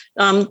 So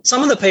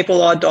some of the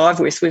people I dive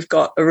with, we've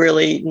got a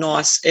really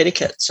nice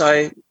etiquette.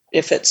 So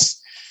if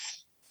it's,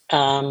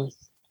 find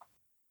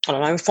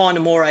a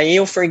moray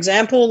eel, for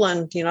example,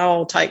 and,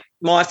 I'll take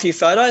my few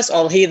photos.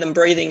 I'll hear them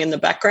breathing in the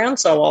background,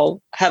 so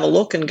I'll have a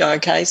look and go,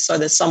 okay, so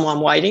there's someone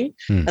waiting,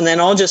 and then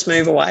I'll just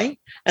move away,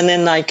 and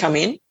then they come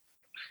in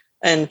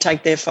and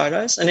take their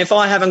photos. And if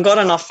I haven't got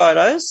enough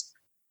photos,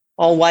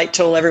 I'll wait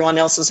till everyone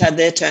else has had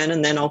their turn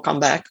and then I'll come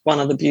back. One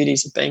of the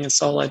beauties of being a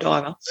solo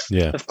diver,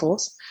 of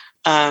course.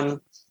 But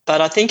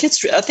I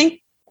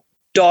think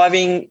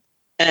diving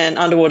and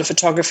underwater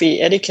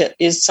photography etiquette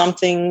is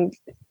something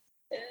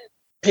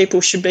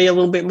people should be a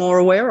little bit more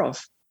aware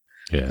of.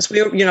 Yeah. Because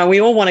we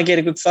all want to get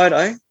a good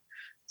photo,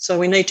 so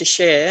we need to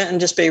share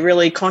and just be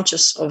really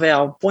conscious of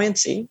our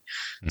buoyancy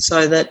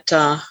so that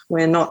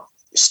we're not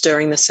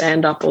stirring the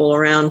sand up all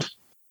around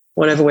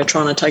whatever we're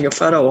trying to take a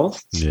photo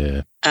of.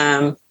 Yeah.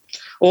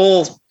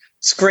 Or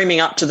screaming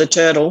up to the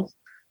turtle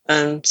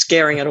and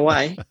scaring it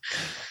away.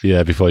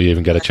 Yeah, before you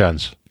even get a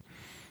chance.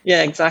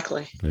 Yeah,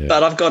 exactly. Yeah.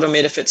 But I've got to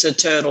admit, if it's a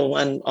turtle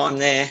and I'm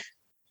there,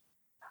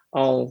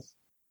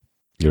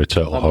 you're a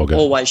turtle hogger.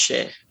 Always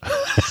share.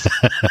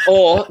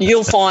 Or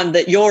you'll find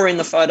that you're in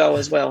the photo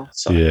as well.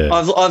 So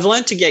I've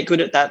learned to get good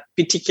at that,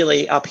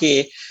 particularly up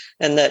here,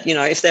 and that,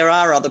 if there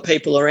are other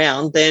people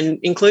around, then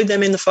include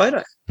them in the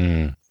photo.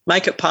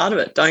 Make it part of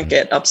it. Don't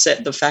get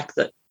upset the fact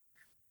that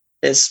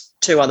there's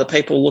two other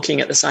people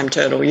looking at the same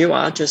turtle you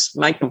are. Just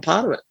make them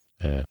part of it.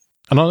 Yeah.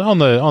 And on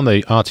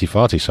the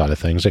arty-farty side of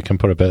things, it can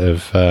put a bit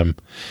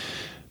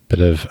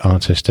of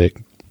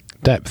artistic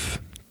depth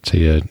to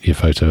your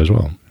photo as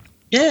well.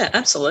 Yeah,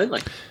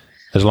 absolutely.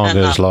 As long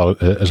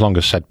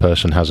as said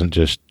person hasn't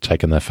just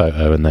taken their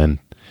photo and then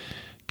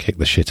kicked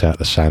the shit out of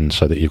the sand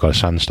so that you've got a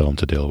sandstorm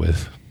to deal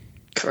with.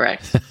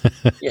 Correct.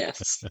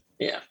 Yes.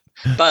 Yeah.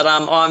 But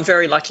I'm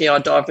very lucky. I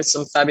dive with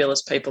some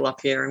fabulous people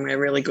up here and we're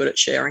really good at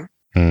sharing.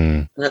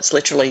 And it's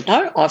literally,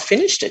 no, I've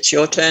finished. It's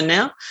your turn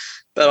now.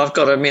 But I've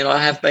got to admit,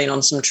 I have been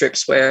on some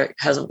trips where it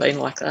hasn't been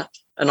like that.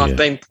 And I've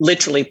been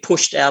literally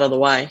pushed out of the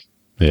way.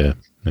 Yeah,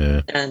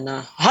 yeah. And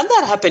I had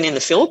that happen in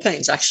the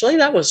Philippines, actually.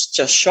 That was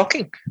just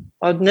shocking.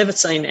 I'd never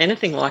seen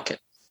anything like it.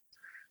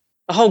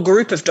 A whole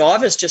group of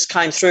divers just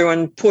came through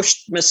and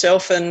pushed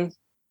myself and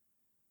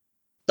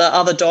the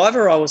other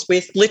diver I was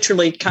with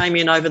literally came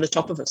in over the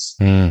top of us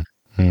and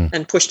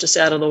pushed us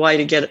out of the way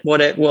to get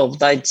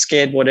they'd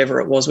scared whatever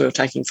it was we were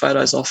taking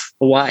photos off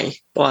away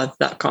by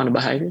that kind of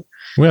behaviour.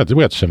 We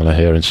had similar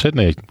here in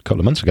Sydney a couple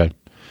of months ago,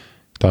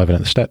 diving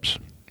at the steps,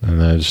 and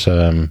there's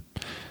a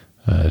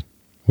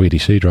weedy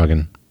sea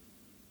dragon.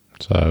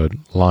 So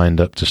I lined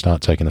up to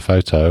start taking the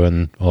photo,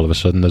 and all of a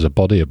sudden there's a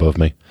body above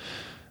me.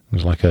 It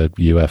was like a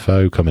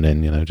UFO coming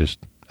in, just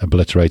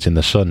obliterating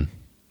the sun.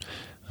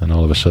 And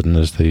all of a sudden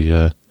there's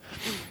the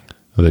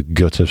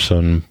gut of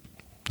some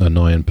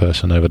annoying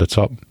person over the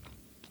top.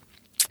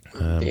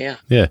 Yeah,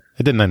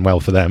 it didn't end well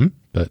for them,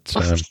 but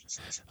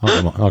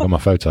I got my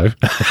photo.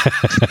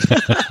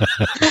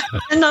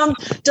 And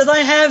do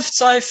they have,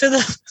 so for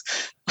the,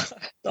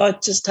 I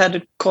just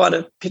had quite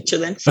a picture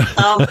then.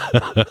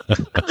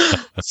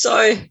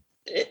 So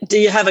do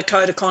you have a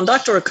code of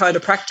conduct or a code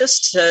of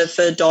practice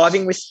for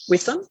diving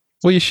with them?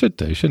 Well, you should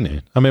do, shouldn't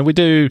you? I mean, we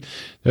do.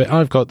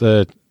 I've got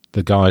the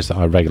guys that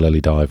I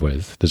regularly dive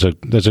with. There's a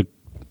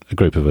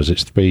group of us.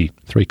 It's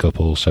three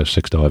couples, so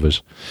 6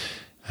 divers,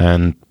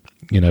 and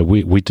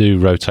we do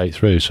rotate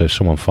through. So if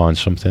someone finds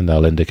something,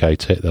 they'll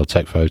indicate it. They'll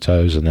take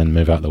photos and then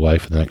move out of the way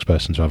for the next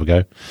person to have a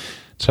go.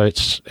 So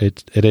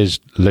it is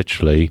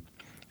literally,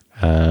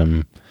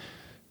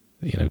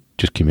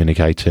 just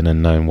communicating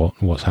and knowing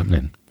what's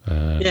happening,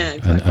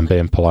 exactly. and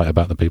being polite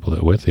about the people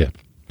that are with you.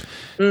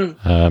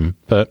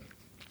 But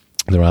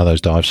there are those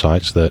dive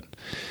sites that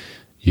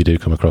you do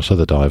come across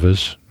other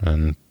divers,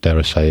 and dare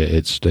I say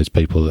it's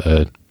people that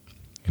are,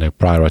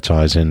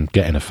 prioritising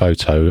getting a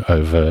photo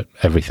over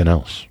everything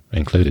else,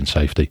 including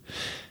safety.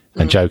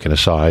 And joking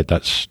aside,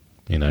 that's,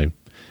 one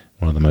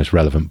of the most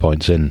relevant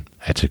points in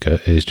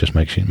etiquette is just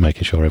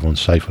making sure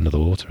everyone's safe under the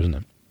water, isn't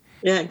it?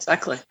 Yeah,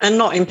 exactly. And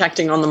not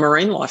impacting on the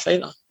marine life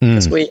either,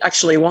 because we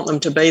actually want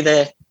them to be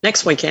there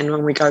next weekend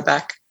when we go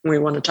back and we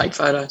want to take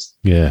photos.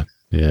 Yeah,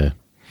 yeah.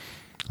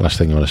 Last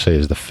thing you want to see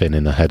is the fin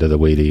in the head of the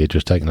weedy you're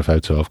just taking a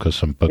photo of because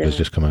some buggers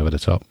just come over the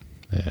top.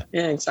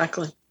 Yeah,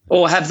 exactly.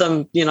 Or have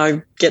them,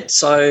 get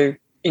so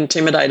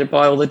intimidated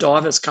by all the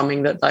divers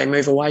coming that they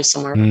move away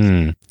somewhere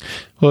else.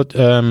 Well,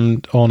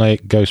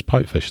 ornate ghost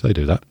pipefish, they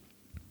do that.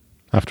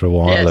 After a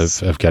while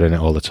of getting it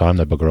all the time,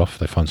 they bugger off.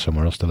 They find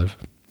somewhere else to live.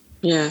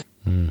 Yeah.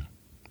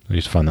 We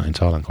used to find that in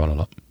Thailand quite a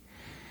lot.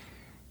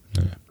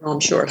 Yeah. I'm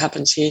sure it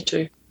happens here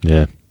too.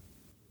 Yeah.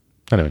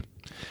 Anyway,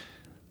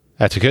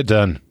 etiquette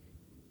done.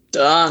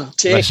 Done.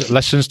 Tick.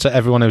 Lessons to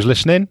everyone who's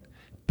listening.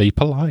 Be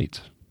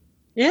polite.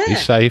 Yeah. Be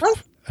safe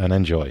and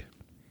enjoy.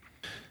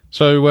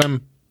 So,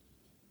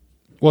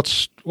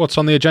 what's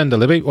on the agenda,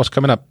 Libby? What's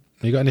coming up?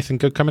 You got anything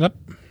good coming up?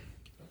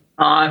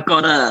 I've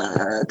got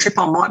a trip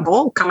on White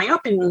Ball coming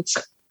up in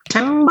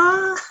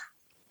September.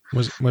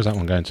 Where's that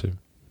one going to?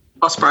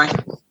 Osprey.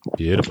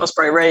 Beautiful.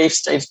 Osprey Reef,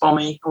 Steve's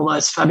Bommy, all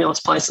those fabulous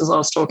places I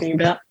was talking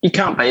about. You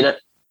can't beat it.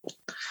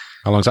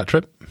 How long's that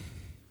trip?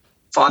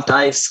 5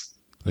 days.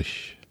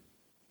 Ish.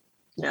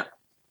 Yeah,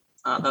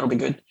 that'll be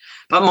good.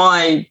 But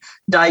my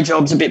day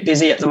job's a bit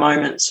busy at the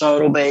moment, so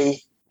it'll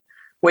be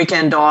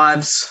weekend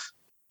dives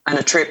and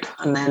a trip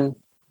and then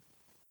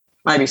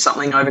maybe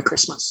something over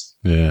Christmas.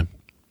 Yeah.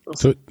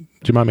 So, do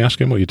you mind me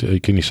asking what you do?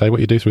 Can you say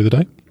what you do through the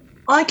day?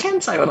 I can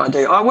say what I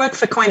do. I work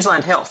for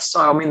Queensland Health, so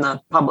I'm in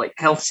the public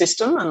health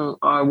system and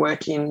I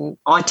work in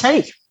IT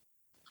at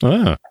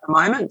the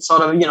moment,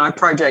 sort of,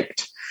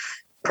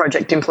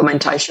 project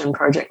implementation,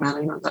 project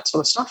management, that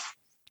sort of stuff.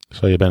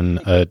 So you've been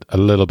a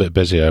little bit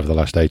busy over the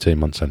last 18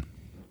 months then?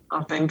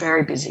 I've been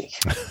very busy.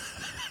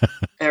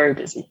 Very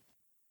busy.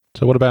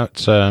 So what about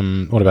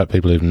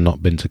people who've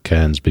not been to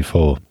Cairns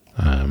before?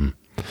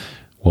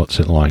 What's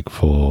it like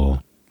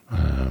for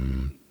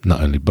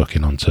not only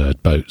booking onto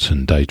boats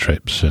and day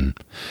trips,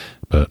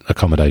 but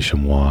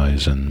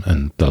accommodation-wise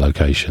and the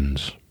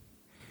locations?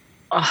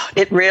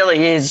 It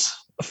really is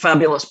a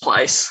fabulous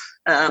place.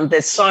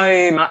 There's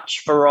so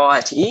much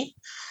variety.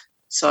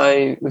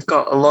 So we've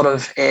got a lot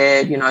of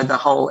the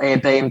whole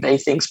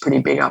Airbnb thing's pretty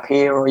big up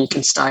here, or you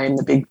can stay in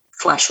the big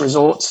flash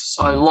resorts.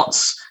 So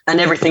lots,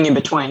 and everything in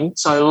between.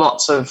 So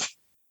lots of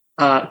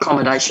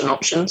accommodation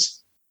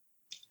options.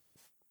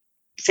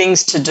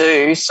 Things to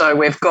do. So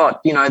we've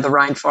got, the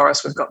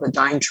rainforest, we've got the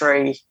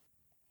Daintree,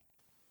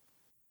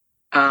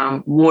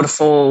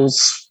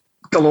 waterfalls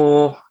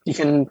galore.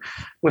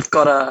 We've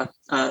got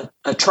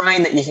a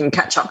train that you can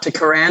catch up to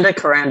Kuranda.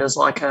 Kuranda's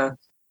like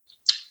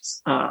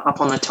up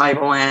on the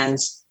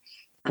tablelands,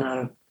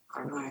 and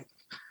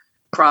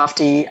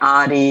crafty,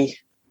 arty,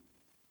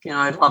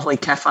 lovely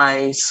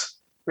cafes,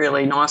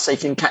 really nice. So you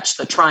can catch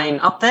the train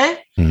up there,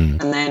 and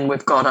then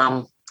we've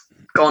got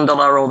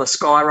gondola or the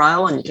Sky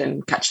Rail, and you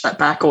can catch that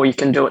back, or you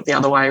can do it the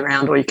other way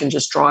around, or you can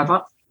just drive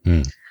up.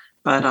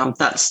 But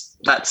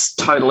that's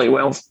totally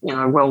well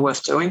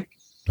worth doing.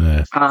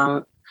 Yeah.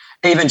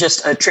 even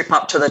just a trip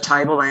up to the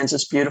Tablelands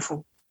is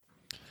beautiful.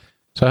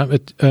 So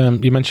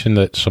you mentioned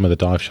that some of the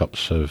dive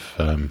shops have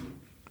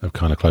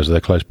kind of closed. Are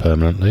they closed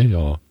permanently,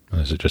 or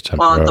is it just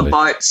temporarily? Well, the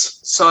boats.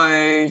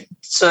 So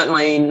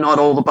certainly not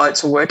all the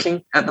boats are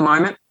working at the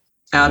moment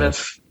out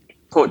of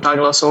Port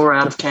Douglas or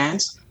out of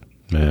Cairns.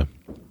 Yeah.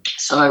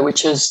 So,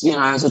 which is,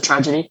 is a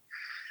tragedy.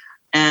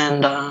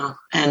 And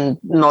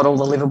not all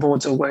the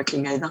liverboards are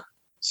working either.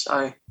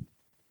 So,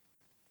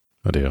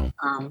 Ideal.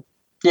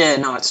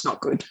 It's not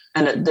good.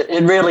 And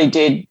it really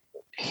did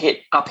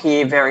hit up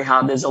here very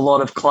hard. There's a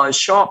lot of closed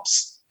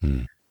shops,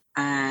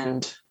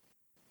 and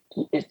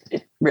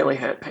it really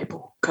hurt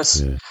people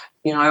because,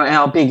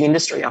 our big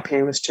industry up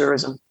here was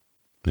tourism.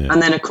 Yeah.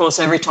 And then, of course,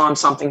 every time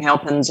something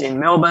happens in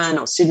Melbourne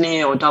or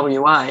Sydney or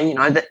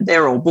WA,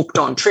 they're all booked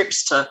on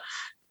trips to,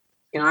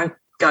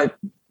 go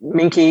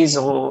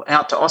Minkies or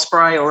out to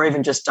Osprey or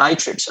even just day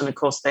trips. And, of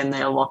course, then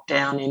they're locked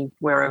down in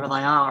wherever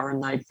they are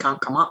and they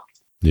can't come up.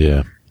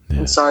 Yeah.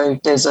 And so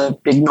there's a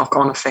big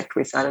knock-on effect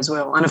with that as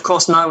well. And, of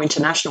course, no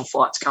international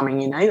flights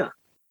coming in either.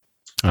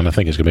 And I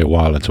think it's going to be a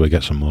while until we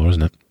get some more,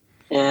 isn't it?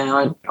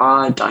 Yeah,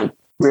 I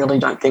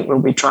don't think we'll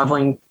be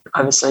travelling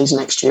overseas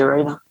next year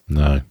either.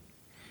 No.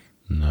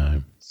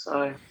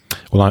 So,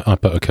 well, I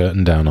put a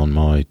curtain down on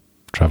my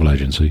travel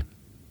agency,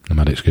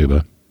 Nomadic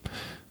Scuba.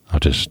 I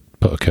just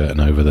put a curtain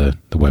over the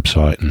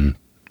website, and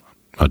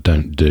I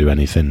don't do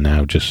anything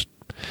now.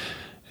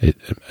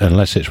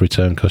 Unless it's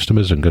return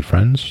customers and good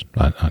friends,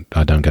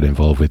 I don't get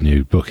involved with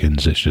new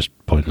bookings. It's just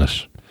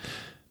pointless.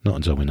 Not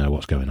until we know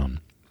what's going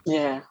on.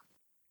 Yeah.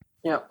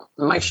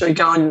 Make sure you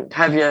go and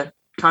have your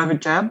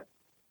COVID jab.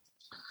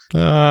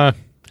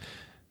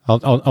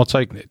 I'll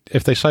take,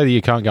 if they say that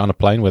you can't get on a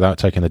plane without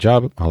taking the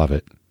jab, I'll have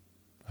it.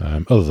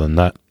 Other than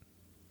that,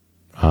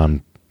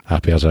 I'm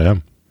happy as I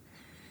am.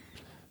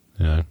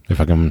 If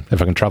I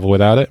can travel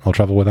without it, I'll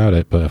travel without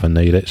it. But if I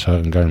need it so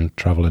I can go and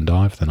travel and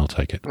dive, then I'll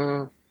take it.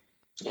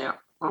 Yeah,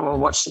 I'll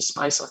watch this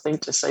space, I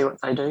think, to see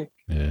what they do.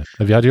 Yeah.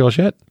 Have you had yours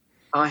yet?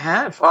 I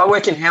have. I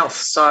work in health,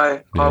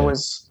 so I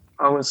was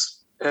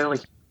early.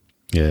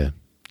 Yeah.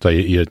 So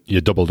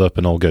you're doubled up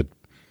and all good.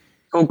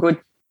 All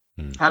good.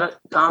 Had it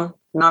done.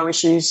 No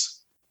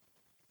issues.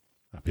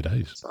 Happy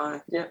days.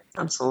 So, yeah,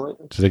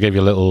 absolutely. So they give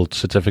you a little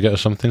certificate or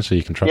something so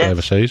you can travel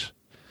overseas?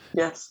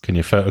 Yes. Can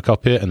you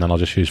photocopy it and then I'll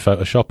just use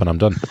Photoshop and I'm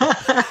done?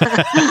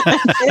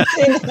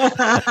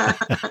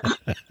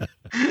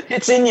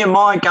 It's in your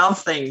MyGov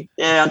thing.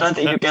 Yeah, I don't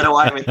think you'll get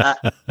away with that.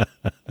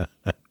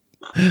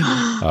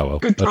 Oh, well,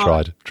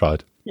 I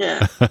tried.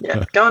 Yeah.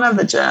 Go and have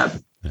the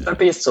jab. Yeah. Don't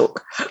be a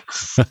sook.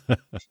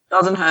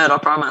 Doesn't hurt, I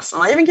promise.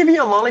 And I even give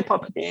you a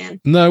lollipop at the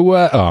end. No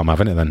way. Oh, I'm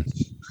having it then.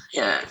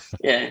 Yeah,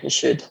 you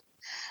should.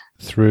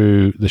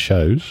 Through the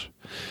shows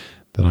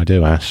that I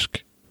do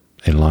ask,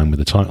 in line with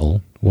the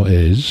title, what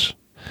is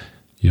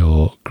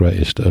your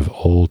greatest of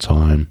all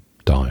time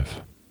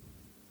dive?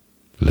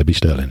 Libby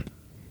Sterling.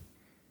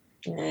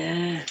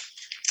 Yeah.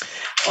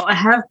 Well, I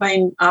have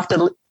been,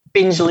 after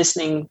binge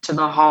listening to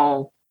the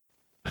whole,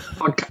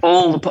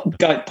 all the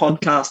GOAT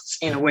podcasts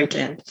in a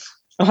weekend,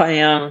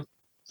 I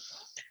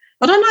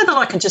don't know that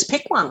I can just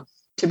pick one,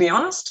 to be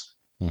honest.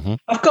 Mm-hmm.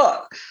 I've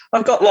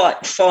got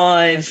like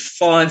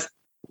five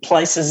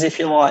places, if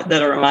you like,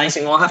 that are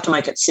amazing. Well, I'll have to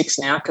make it 6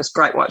 now because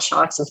Great White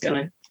Sharks is going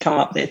to come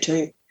up there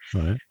too.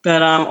 Right.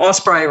 But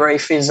Osprey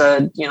Reef is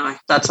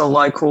that's a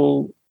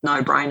local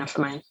no-brainer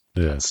for me.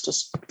 Yeah, it's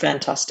just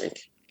fantastic.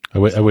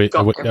 Are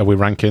we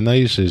ranking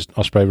these? Is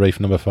Osprey Reef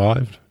number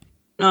 5?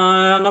 No,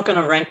 I'm not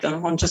going to rank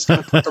them. I'm just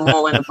going to put them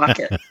all in a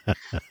bucket.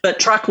 But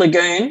Truck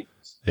Lagoon,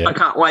 I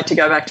can't wait to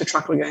go back to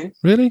Truck Lagoon.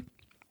 Really?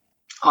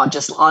 I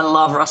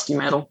love Rusty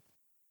Metal.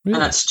 Really?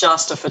 And it's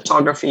just a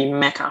photography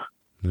mecca.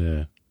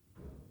 Yeah.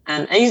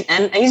 And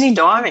easy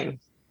diving.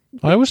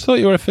 I always thought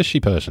you were a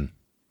fishy person.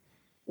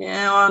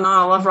 Yeah, I know.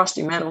 I love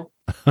Rusty Metal.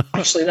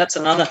 Actually, that's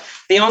another.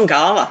 The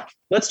Ongala.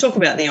 Let's talk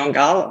about the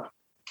Ongala.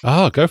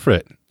 Oh, go for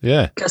it.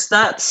 Yeah. Because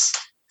that's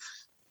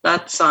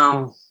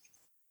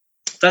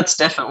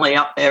definitely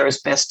up there as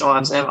best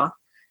dives ever.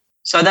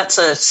 So that's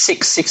a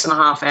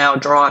 6.5 hour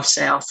drive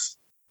south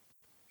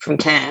from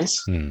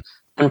Cairns.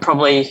 And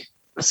probably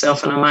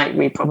myself and a mate,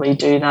 we probably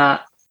do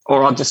that,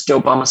 or I'll just do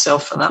it by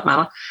myself for that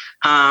matter.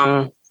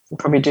 We'll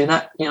probably do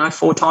that,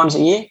 4 times a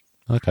year.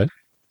 Okay.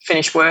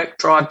 Finish work,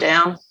 drive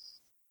down,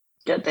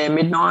 get there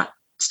midnight,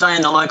 stay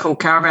in the local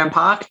caravan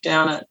park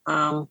down at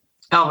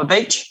Alva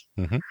Beach,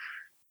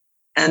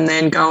 and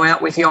then go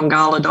out with the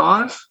Ongala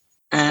dive.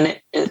 And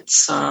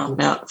it's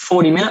about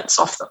 40 minutes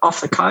off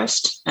the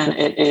coast, and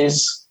it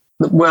is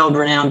the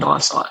world-renowned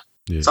dive site.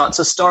 Yeah. So it's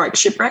a historic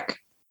shipwreck,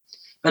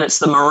 but it's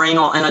the marine,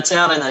 and it's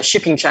out in a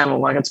shipping channel,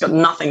 like it's got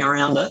nothing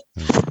around it.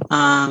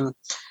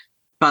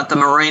 But the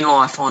marine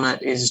life on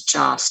it is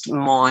just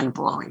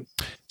mind-blowing.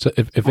 So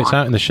if it's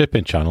out in the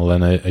shipping channel,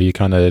 then are you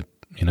kind of,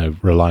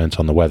 reliant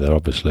on the weather,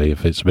 obviously?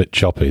 If it's a bit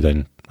choppy,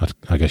 then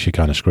I guess you're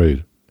kind of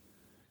screwed.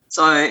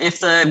 So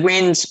if the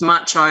wind's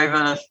much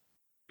over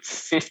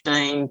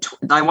 15,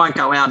 they won't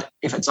go out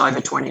if it's over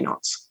 20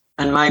 knots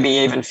and maybe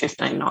even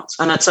 15 knots.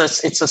 And it's a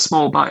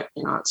small boat,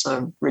 it's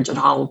a rigid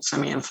hull,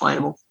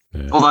 semi-inflatable.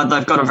 Yeah. Although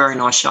they've got a very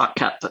nice shark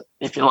cap, but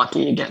if you're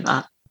lucky, you get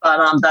that.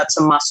 But that's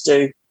a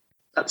must-do.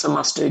 That's a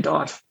must-do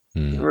dive.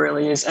 It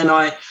really is. And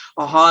I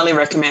highly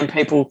recommend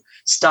people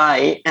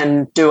stay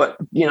and do it,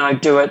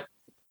 do it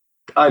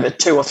over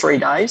 2 or 3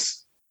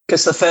 days,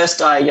 because the first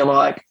day you're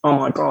like, oh,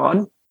 my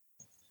God,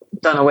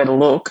 don't know where to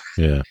look.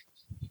 Yeah.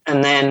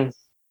 And then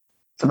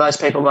for those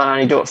people that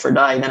only do it for a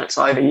day, then it's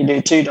over. You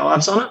do 2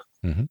 dives on it.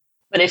 Mm-hmm.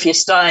 But if you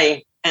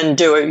stay and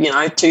do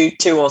it,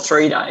 2 or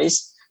 3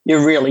 days, you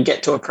really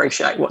get to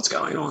appreciate what's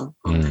going on.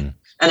 And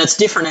it's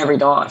different every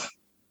dive.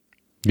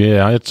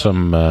 Yeah, I had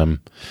some,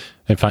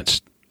 in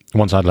fact,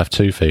 once I'd left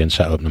Tufi and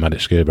set up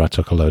Nomadic Scuba, I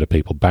took a load of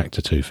people back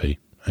to Tufi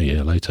a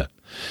year later.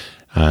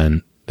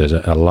 And there's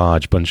a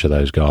large bunch of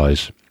those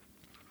guys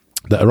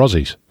that are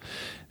Aussies.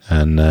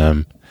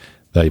 And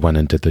they went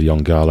and did the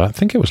Yongala. I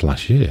think it was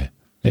last year.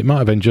 It might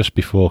have been just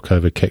before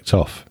COVID kicked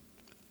off.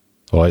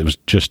 Or it was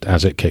just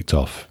as it kicked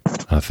off.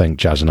 I think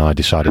Jazz and I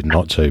decided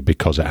not to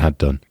because it had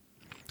done.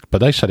 But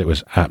they said it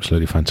was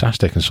absolutely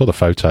fantastic, and saw the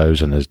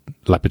photos, and there's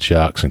leopard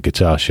sharks and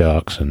guitar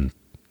sharks and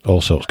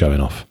all sorts going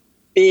off.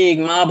 Big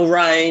marble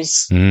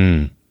rays,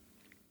 a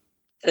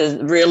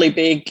really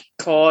big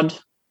cod.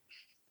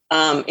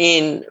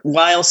 In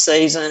whale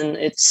season,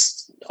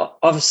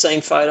 I've seen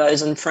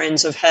photos, and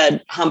friends have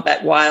had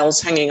humpback whales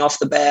hanging off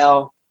the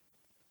bow,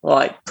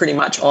 like pretty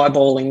much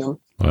eyeballing them.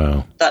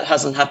 Wow. That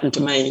hasn't happened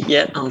to me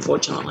yet,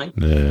 unfortunately.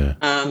 Yeah.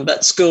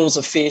 But schools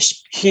of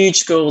fish, huge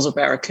schools of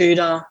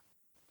barracuda.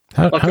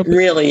 It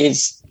really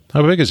is.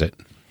 How big is it?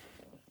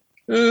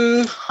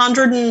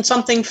 100 and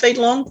something feet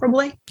long,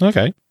 probably.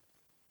 Okay.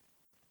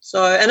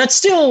 So, and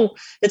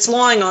it's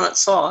lying on its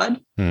side.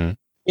 You're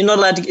not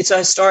allowed to. It's a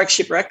historic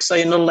shipwreck, so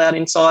you're not allowed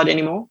inside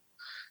anymore.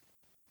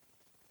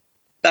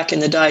 Back in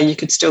the day, you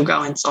could still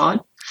go inside,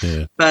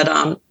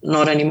 but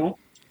not anymore.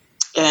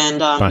 And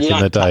back in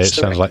the day, it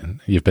sounds like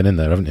you've been in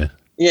there, haven't you?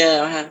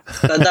 Yeah, I have.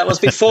 But that was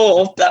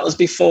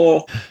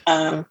before.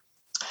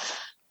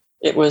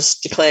 It was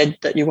declared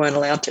that you weren't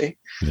allowed to.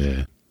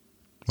 Yeah.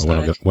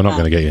 Well, we're not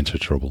going to get you into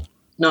trouble.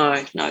 No,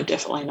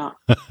 definitely not.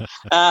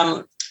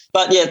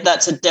 But yeah,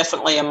 that's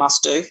definitely a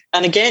must-do.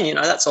 And again,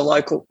 that's a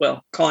local,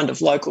 kind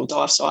of local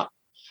dive site.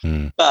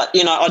 But,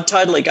 I'd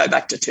totally go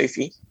back to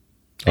Tufi.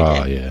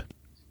 Oh, yeah.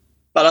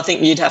 But I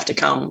think you'd have to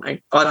come.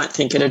 I don't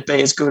think it'd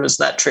be as good as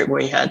that trip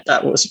we had.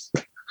 That was...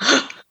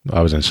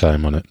 I was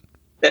insane on it.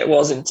 It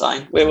was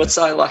insane. We were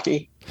so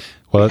lucky.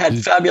 Well, we had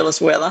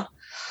fabulous weather.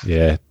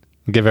 Yeah.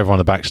 Give everyone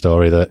a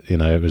backstory that,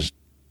 it was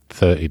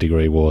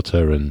 30-degree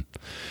water and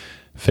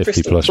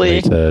 50-plus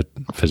metre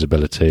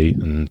visibility.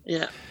 And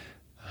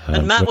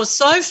and Matt was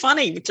so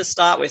funny to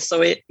start with. So,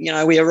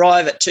 we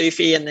arrive at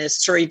Tufi and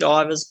there's 3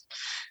 divers,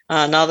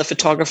 another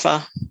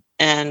photographer,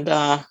 and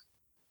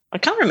I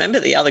can't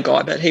remember the other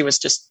guy, but he was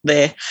just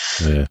there.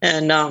 Yeah.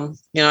 And,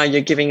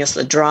 you're giving us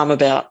the drum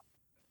about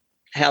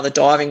how the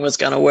diving was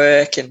going to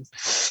work. And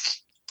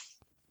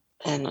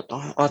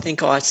I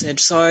think I said,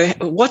 so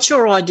what's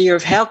your idea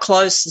of how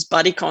close is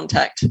buddy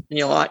contact? And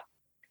you're like,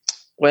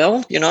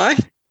 well,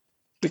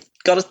 we've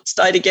got to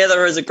stay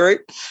together as a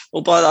group.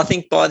 Well, I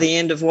think by the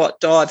end of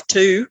dive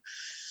 2,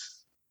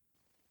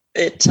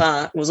 it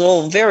was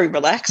all very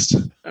relaxed.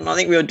 And I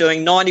think we were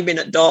doing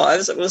 90-minute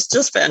dives. It was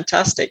just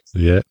fantastic.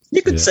 Yeah.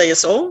 You could see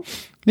us all.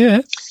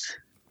 Yeah.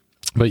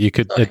 But you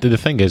could, the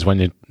thing is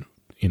when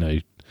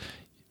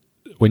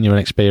when you're an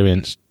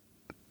experienced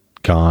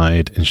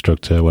guide,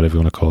 instructor, whatever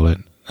you want to call it,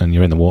 and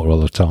you're in the water all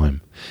the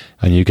time,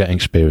 and you get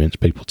experienced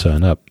people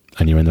turn up,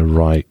 and you're in the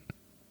right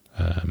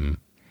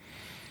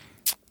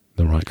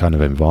kind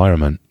of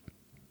environment,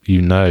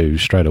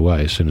 straight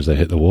away as soon as they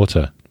hit the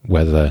water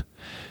whether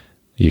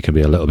you can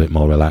be a little bit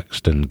more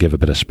relaxed and give a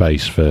bit of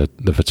space for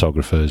the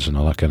photographers and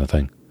all that kind of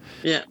thing.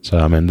 Yeah.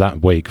 So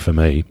that week for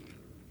me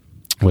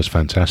was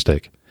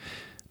fantastic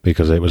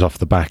because it was off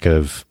the back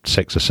of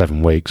 6 or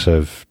 7 weeks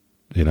of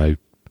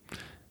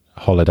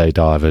holiday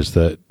divers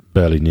that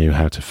barely knew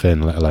how to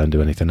fin, let alone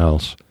do anything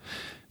else.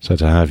 So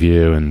to have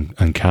you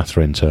and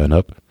Catherine turn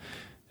up,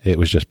 it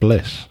was just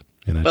bliss.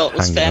 It was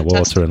hang fantastic. in the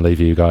water and leave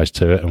you guys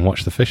to it and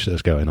watch the fish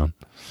that's going on.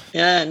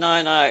 Yeah,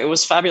 no, it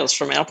was fabulous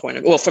from my point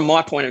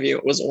of view.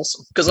 It was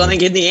awesome because I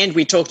think in the end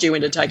we talked you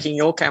into taking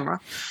your camera.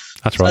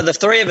 That's right. So the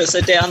 3 of us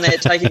are down there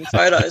taking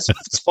photos,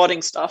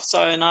 spotting stuff.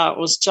 So no, it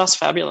was just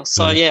fabulous.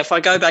 So yeah, if I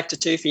go back to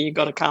Tufi, you've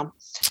got to come.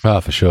 Oh,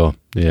 for sure.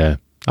 Yeah,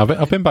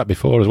 I've been back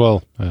before as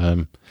well.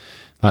 Like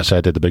I say,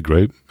 I did the big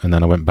group, and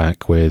then I went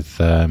back with,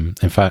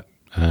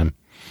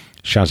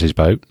 Shazzy's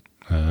boat,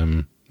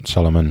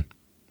 Solomon.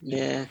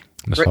 Yeah.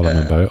 The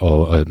Solomon boat,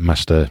 or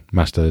Master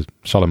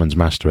Solomon's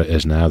Master it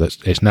is now.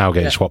 It's now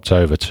getting swapped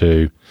over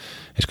to,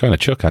 it's going to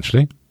Chuck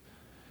actually.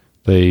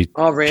 The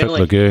Chuck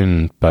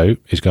Lagoon boat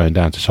is going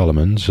down to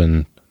Solomon's,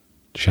 and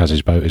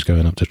Shazzy's boat is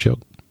going up to Chuck.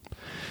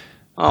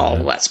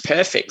 Oh, that's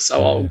perfect.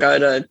 So I'll go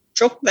to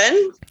Chuck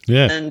then,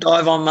 and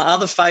dive on my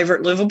other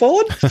favourite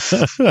liveaboard.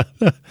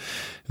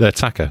 The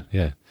Tacker,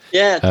 yeah.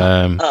 Yeah,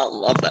 I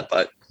love that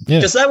boat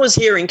because that was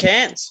here in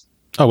Cairns.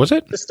 Oh, was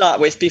it? To start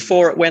with,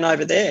 before it went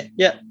over there.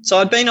 Yeah. So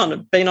I'd been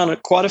on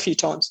it quite a few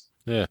times.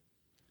 Yeah.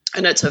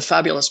 and it's a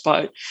fabulous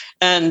boat.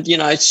 And, you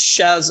know,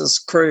 Shaz's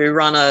crew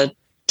run a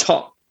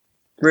top,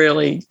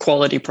 really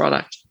quality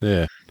product.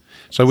 Yeah.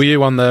 So were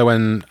you on there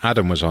when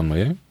Adam was on, were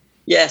you?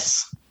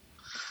 Yes.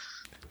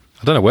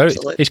 I don't know where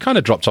Absolutely. he's kind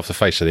of dropped off the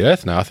face of the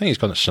earth now. I think he's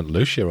gone to St.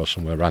 Lucia or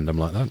somewhere random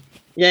like that.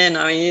 Yeah,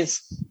 no, he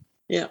is.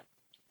 Yeah.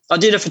 I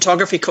did a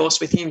photography course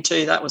with him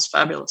too. That was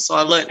fabulous. So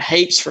I learnt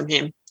heaps from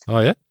him. Oh,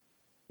 yeah?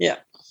 Yeah.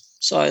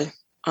 So,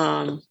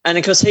 and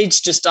because he's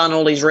just done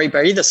all his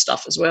rebreather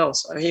stuff as well.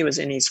 So he was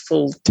in his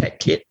full tech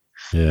kit.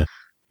 Yeah.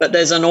 But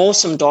there's an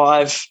awesome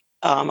dive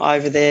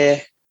over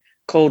there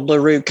called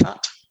LaRue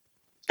Cut.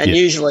 And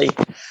usually,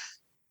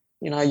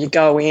 you know, you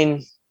go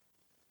in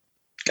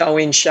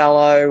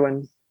shallow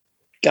and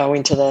go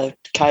into the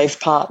cave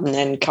part and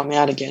then come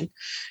out again.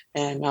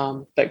 And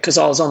but because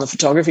I was on the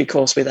photography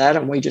course with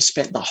Adam, we just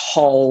spent the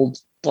whole,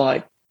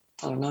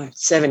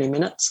 70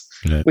 minutes.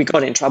 Yeah. We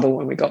got in trouble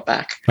when we got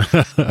back.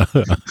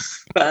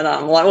 But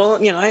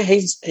well, you know,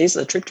 he's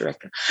the trip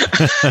director.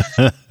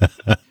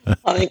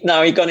 I think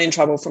he got in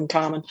trouble from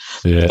Carmen.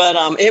 Yeah.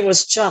 But it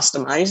was just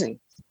amazing,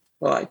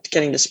 like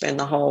getting to spend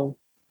the whole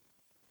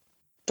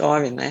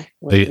dive in there.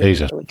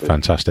 He's a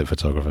fantastic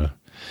photographer.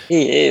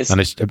 He is.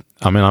 And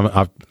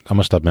I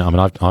must admit,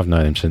 I've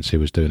known him since he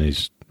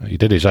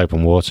did his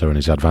open water and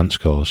his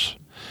advanced course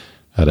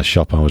at a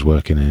shop I was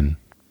working in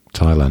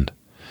Thailand.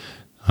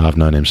 I've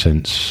known him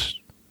since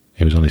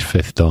he was on his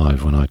 5th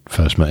dive when I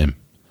first met him.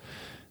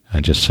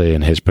 And just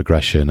seeing his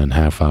progression and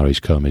how far he's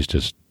come is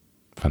just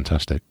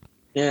fantastic.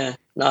 Yeah.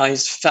 No,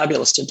 he's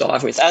fabulous to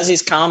dive with, as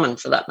is Carmen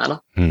for that matter.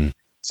 Mm.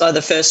 So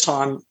the first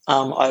time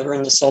over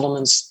in the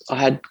Solomons, I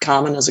had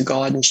Carmen as a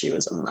guide and she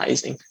was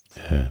amazing.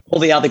 Yeah. All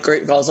the other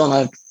group, I was on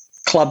a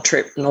club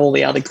trip and all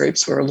the other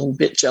groups were a little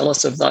bit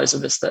jealous of those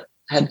of us that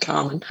had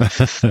Carmen.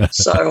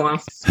 So,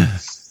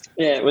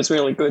 yeah, it was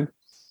really good.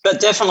 But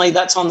definitely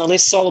that's on the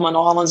list. Solomon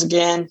Islands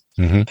again,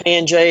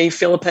 PNG,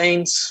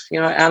 Philippines, you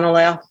know,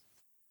 Anilao.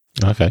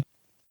 Okay.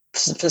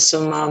 For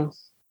some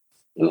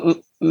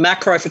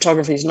macro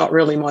photography is not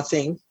really my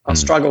thing. I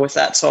struggle with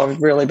that, so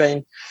I've really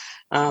been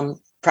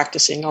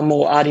practicing on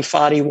more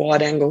arty-farty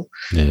wide angle.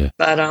 Yeah.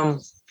 But,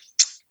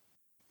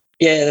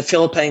 the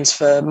Philippines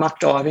for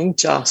muck diving,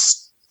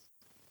 just,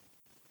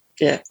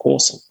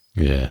 awesome.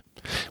 Yeah.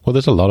 Well,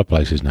 there's a lot of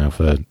places now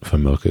for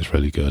muck. It's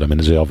really good. I mean,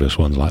 there's the obvious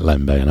ones like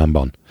Lembe and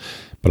Ambon.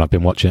 But I've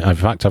been watching. In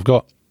fact, I've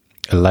got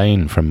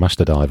Elaine from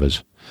Master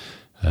Divers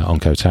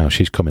on Koh Tao.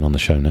 She's coming on the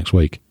show next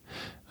week.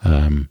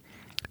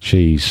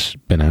 She's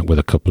been out with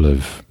a couple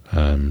of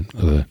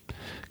other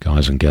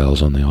guys and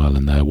girls on the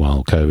island there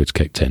while COVID's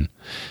kicked in.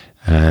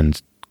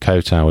 And Koh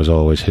Tao has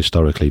always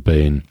historically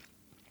been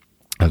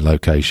a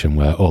location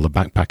where all the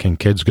backpacking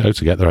kids go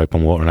to get their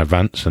open water in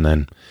advance and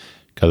then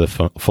go to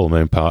the full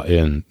moon party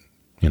and,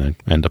 you know,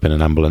 end up in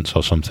an ambulance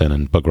or something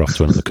and bugger off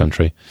to another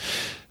country.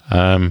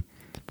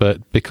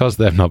 But because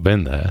they've not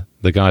been there,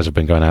 the guys have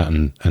been going out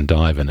and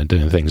diving and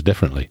doing things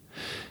differently.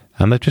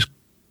 And they've just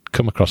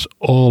come across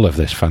all of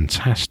this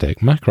fantastic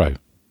macro.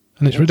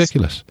 And it's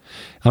ridiculous.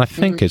 And I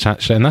think it's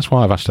actually, and that's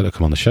why I've asked her to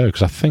come on the show,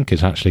 because I think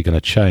it's actually going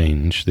to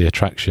change the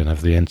attraction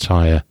of the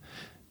entire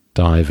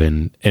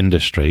diving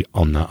industry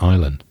on that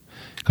island.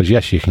 Because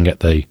yes, you can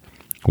get the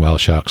whale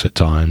sharks at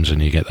times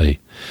and you get the,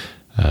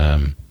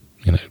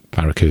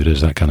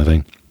 barracudas, that kind of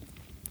thing.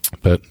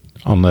 But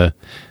on the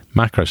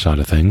macro side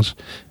of things,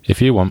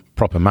 if you want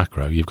proper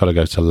macro, you've got to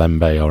go to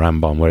Lembe or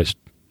Ambon, where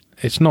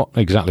it's not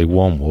exactly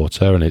warm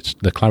water and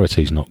the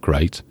clarity's not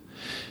great.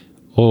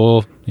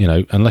 Or, you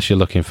know, unless you're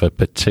looking for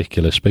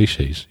particular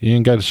species, you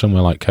can go to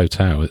somewhere like Koh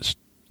Tao. It's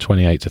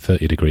 28 to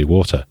 30 degree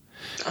water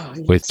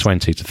with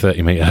 20 to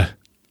 30 metre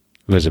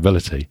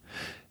visibility.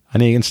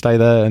 And you can stay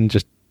there and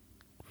just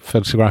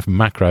photograph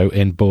macro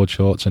in board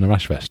shorts and a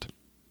rash vest.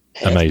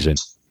 Amazing.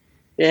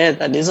 Yeah,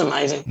 that is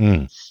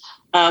amazing.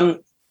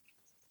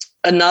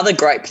 Another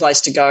great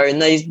place to go,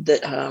 and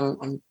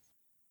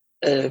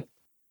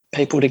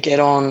people to get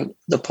on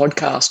the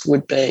podcast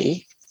would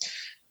be,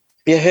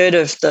 have you heard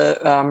of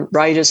the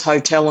Raiders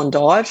Hotel and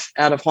Dive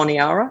out of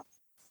Honiara?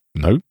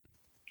 No.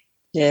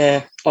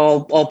 Yeah,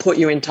 I'll put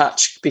you in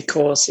touch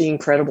because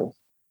incredible.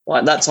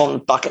 Like that's on the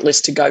bucket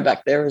list to go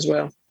back there as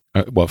well.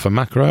 What, for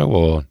macro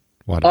or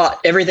what?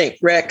 Everything.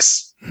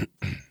 Rex,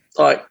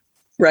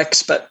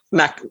 but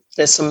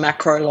there's some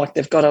macro, like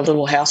they've got a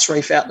little house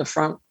reef out the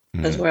front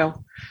as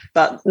well.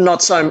 But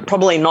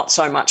probably not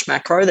so much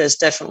macro. There's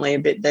definitely a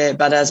bit there,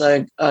 but as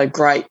a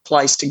great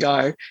place to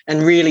go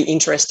and really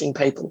interesting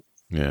people.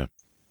 Yeah.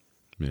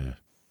 Yeah.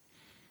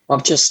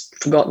 I've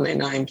just forgotten their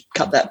name.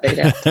 Cut that bit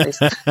out, please.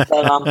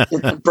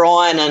 But,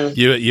 Brian and...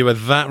 You were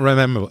that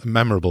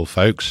memorable,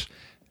 folks.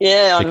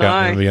 Yeah, I know.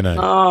 Can't remember your name.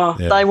 Oh,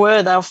 yeah. They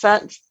were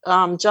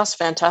just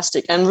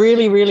fantastic and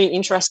really, really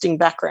interesting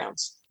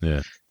backgrounds.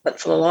 Yeah. But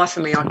for the life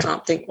of me, I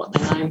can't think what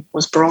their name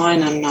was.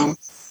 Brian and...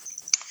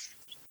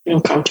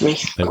 it'll come to me.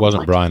 It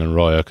wasn't Brian and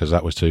Royer because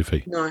that was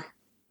Toofy. No.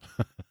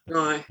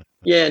 No.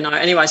 Yeah, no.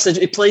 Anyway, so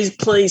please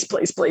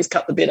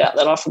cut the bit out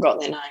that I forgot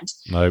their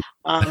names. No.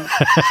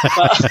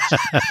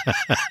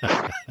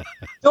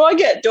 Do I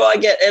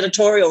get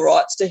editorial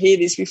rights to hear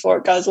this before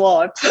it goes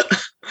live?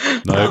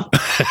 No.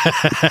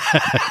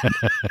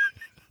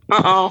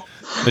 Uh-oh.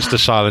 Mr.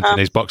 Silent in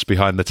his box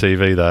behind the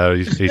TV, though,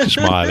 he's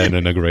smiling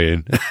and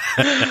agreeing.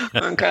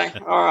 Okay,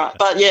 all right.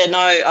 But, yeah,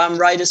 no,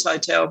 Raiders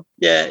Hotel,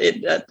 yeah,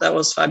 that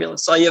was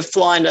fabulous. So you're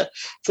flying to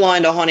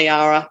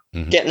Honiara,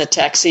 getting a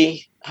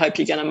taxi, hope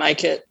you're going to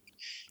make it,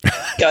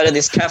 go to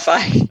this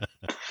cafe,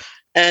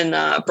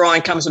 and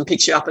Brian comes and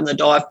picks you up in the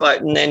dive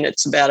boat, and then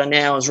it's about an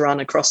hour's run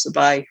across the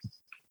bay.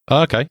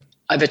 Oh, okay.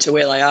 Over to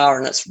where they are,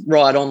 and it's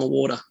right on the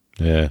water.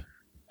 Yeah.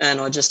 And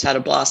I just had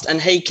a blast.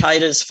 And he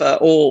caters for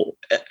all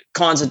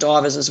kinds of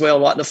divers as well,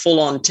 like the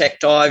full-on tech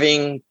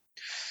diving,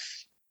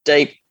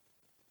 deep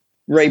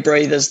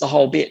rebreathers, the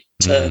whole bit,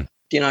 to,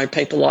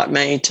 people like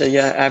me, to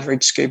your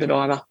average scuba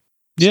diver.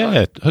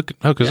 Yeah, so,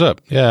 hook us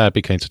up. Yeah, I'd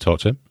be keen to talk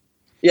to him.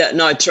 Yeah,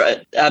 no,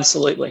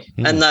 absolutely.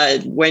 And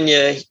when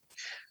you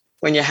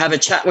have a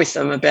chat with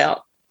them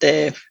about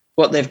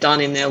what they've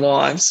done in their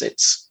lives,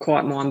 it's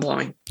quite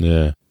mind-blowing.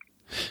 Yeah.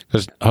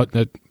 Because,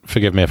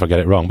 forgive me if I get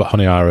it wrong, but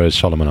Honiara is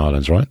Solomon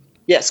Islands, right?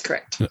 Yes,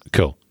 correct.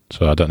 Cool.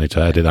 So I don't need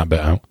to edit that bit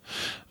out.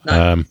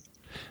 No.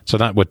 So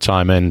that would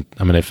time in.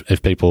 I mean,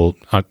 if people,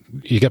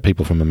 you get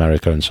people from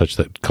America and such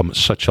that come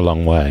such a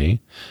long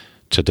way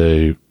to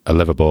do a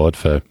liveaboard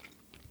for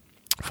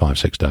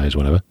 5-6 days,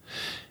 whatever,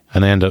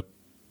 and they end up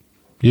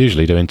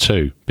usually doing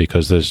 2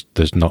 because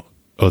there's not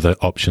other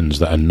options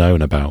that are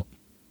known about.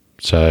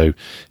 So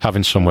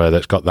having somewhere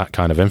that's got that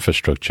kind of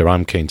infrastructure,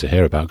 I'm keen to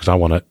hear about, because I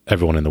want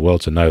everyone in the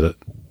world to know that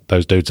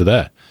those dudes are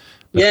there.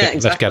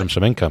 Exactly. Let's get them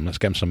some income. Let's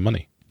get them some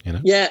money.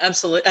 Yeah,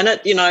 absolutely. And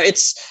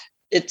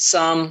it's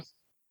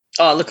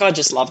look, I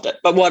just loved it.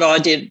 But what I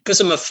did, because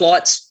of my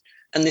flights,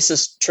 and this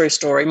is true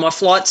story, my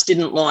flights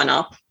didn't line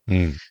up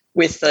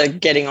with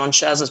getting on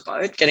Shaz's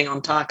boat, getting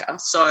on Taka.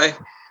 So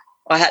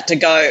I had to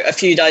go a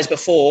few days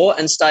before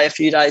and stay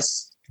a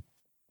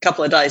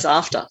couple of days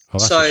after. Oh,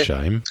 that's a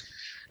shame.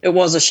 It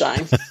was a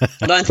shame.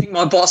 I don't think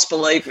my boss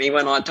believed me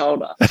when I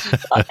told her.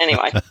 But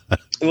anyway,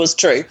 it was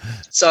true.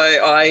 So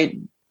I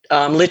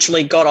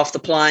literally got off the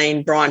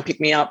plane. Brian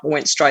picked me up,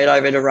 went straight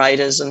over to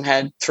Raiders and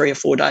had 3 or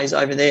 4 days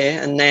over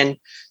there. And then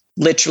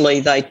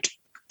literally they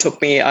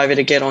took me over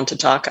to get onto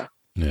Taka.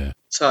 Yeah.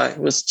 So it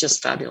was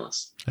just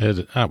fabulous.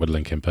 That would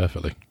link in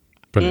perfectly.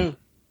 Brilliant.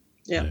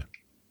 Yeah.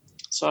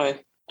 So,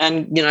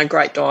 and,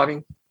 great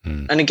diving.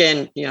 And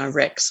again,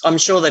 wrecks. I'm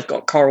sure they've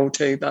got coral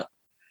too, but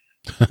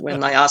when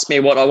they asked me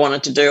what I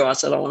wanted to do, I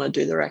said I want to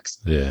do the wrecks.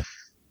 Yeah.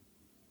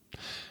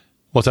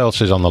 What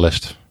else is on the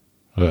list?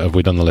 Have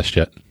we done the list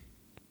yet?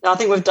 I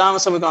think we've done.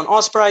 So we've gone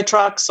Osprey,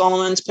 Truck,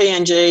 Solomons,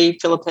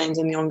 PNG, Philippines,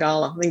 and the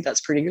Ongala. I think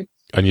that's pretty good.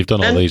 And you've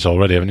done all these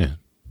already, haven't you?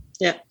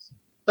 Yeah.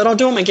 But I'll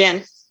do them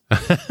again.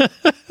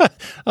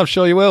 I'm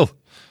sure you will.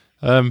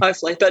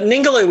 Hopefully. But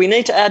Ningaloo, we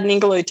need to add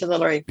Ningaloo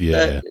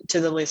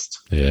to the list.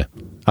 Yeah.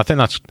 I think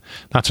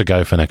that's a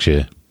go for next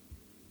year.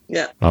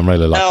 Yeah. I'm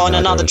really liking and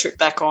another trip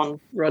back on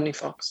Rodney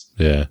Fox.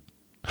 Yeah.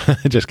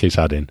 It just keeps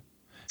adding.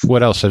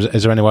 What else?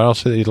 Is there anywhere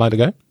else that you'd like to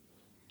go?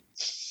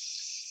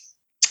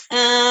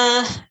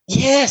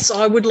 Yes,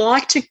 I would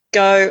like to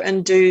go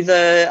and do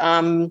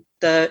the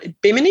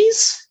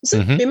Bimini's. Is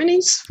it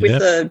Bimini's? With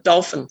the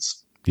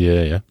dolphins.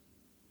 Yeah.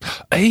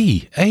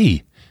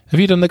 Hey, have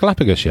you done the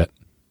Galapagos yet?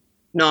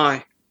 No.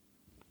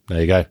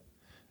 There you go.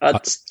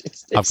 I've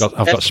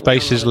got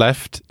spaces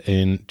left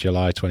in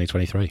July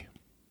 2023.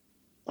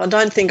 I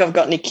don't think I've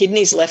got any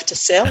kidneys left to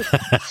sell.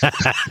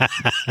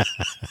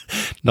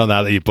 Not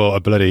now that you bought a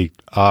bloody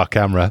R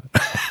camera.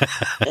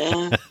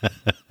 Yeah.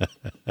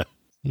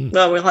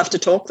 Well, we'll have to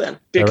talk then,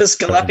 because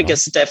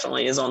Galapagos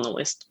definitely is on the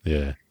list.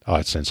 Yeah. Oh,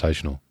 it's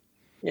sensational.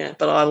 Yeah,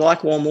 but I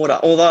like warm water.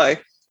 Although,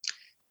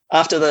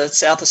 after the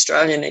South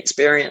Australian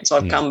experience,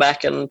 I've come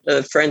back and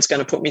a friend's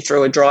going to put me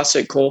through a dry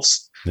suit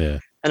course. Yeah.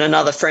 And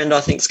another friend,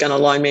 I think, is going to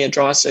loan me a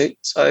dry suit.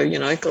 So,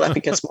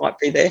 Galapagos might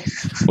be there.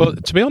 Well,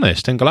 to be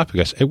honest, in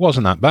Galapagos, it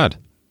wasn't that bad.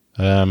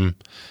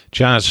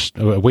 Jazz,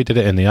 we did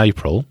it in the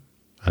April,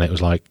 and it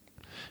was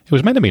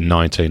meant to be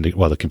 19.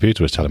 Well, the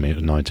computer was telling me it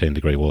was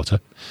 19-degree water.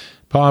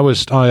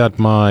 But I had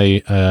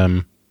my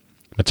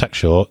tech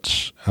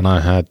shorts, and I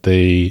had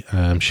the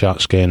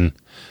shark skin,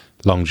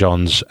 long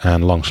johns,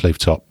 and long sleeve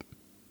top.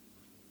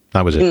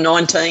 That was it.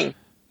 19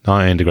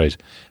 degrees.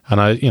 And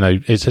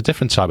it's a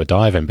different type of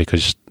diving,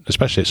 because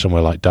especially at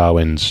somewhere like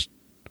Darwin's,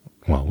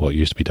 well, what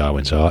used to be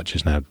Darwin's Arch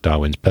is now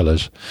Darwin's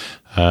Pillars.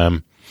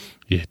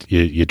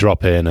 You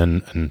drop in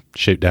and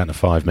shoot down to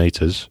 5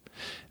 meters,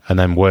 and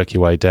then work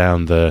your way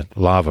down the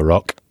lava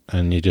rock,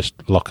 and you just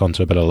lock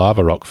onto a bit of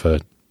lava rock for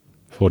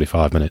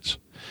 45 minutes,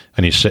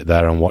 and you sit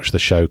there and watch the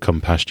show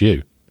come past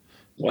you.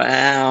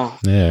 Wow.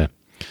 Yeah.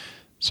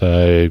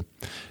 So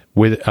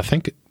I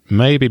think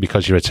maybe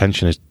because your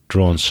attention is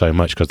drawn so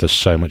much because there's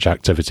so much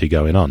activity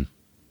going on,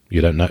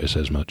 you don't notice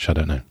as much. I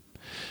don't know.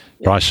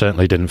 Yeah. But I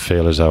certainly didn't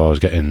feel as though I was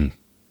getting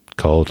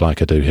cold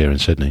like I do here in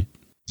Sydney.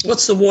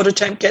 What's the water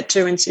temp get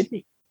to in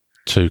Sydney?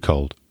 Too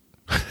cold.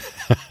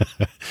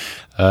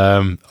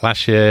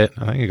 Last year,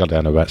 I think I got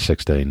down to about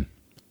 16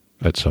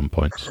 at some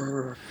point.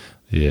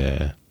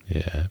 Yeah.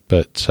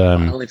 But I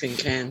live in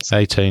Cairns.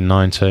 18,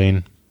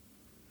 19,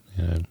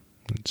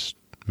 it's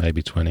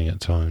maybe 20 at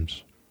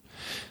times.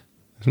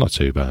 It's not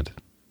too bad.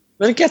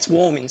 But it gets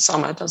warm in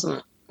summer, doesn't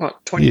it?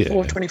 What,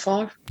 24, Yeah.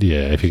 25?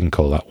 Yeah, if you can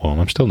call that warm.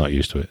 I'm still not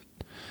used to it.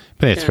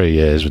 Been here 3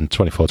 years and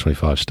 24,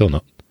 25 still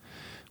not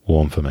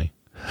warm for me.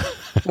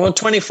 Well,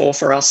 24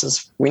 for us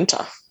is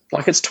winter.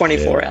 Like it's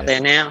 24 out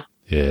there now.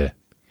 Yeah.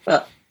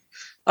 But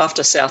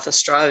after South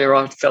Australia,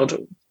 I felt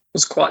it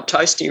was quite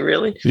toasty,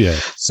 really. Yeah.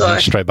 So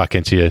And straight back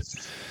into your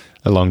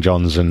long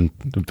johns and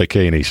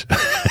bikinis.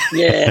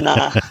 yeah,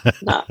 nah.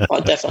 I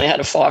definitely had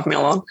a 5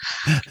 mil on.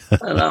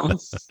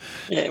 But,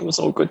 yeah, it was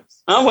all good.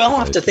 Oh well, I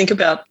have to think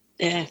about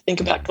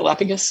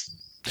Galapagos.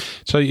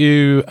 So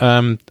you,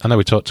 I know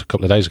we talked a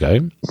couple of days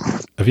ago.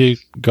 Have you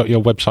got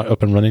your website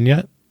up and running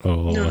yet?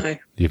 Or No,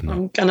 you've not?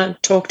 I'm going to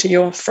talk to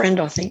your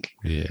friend, I think.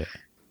 Yeah.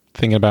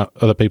 Thinking about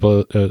other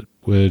people that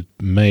would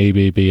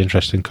maybe be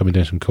interested in coming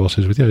doing some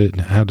courses with you.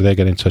 How do they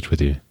get in touch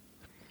with you?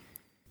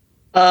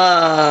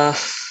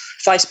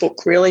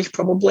 Facebook, really,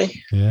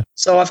 probably. Yeah.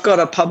 So I've got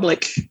a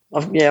public.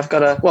 I've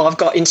got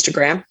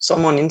Instagram. So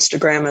I'm on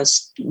Instagram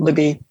as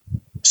Libby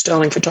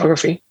Sterling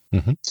Photography.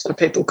 Mm-hmm. So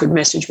people could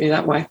message me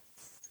that way,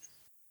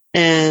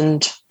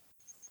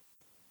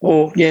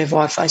 or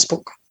via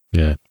Facebook.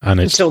 Yeah, and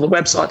it's Until the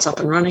website's up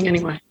and running,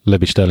 anyway.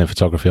 Libby Sterling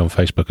Photography on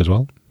Facebook as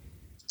well.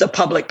 The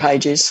public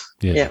pages.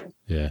 Yeah.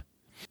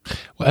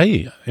 Well,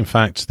 hey, in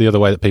fact, the other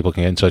way that people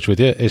can get in touch with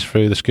you is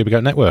through the Scuba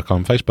Goat Network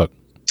on Facebook.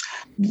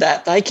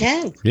 That they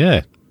can.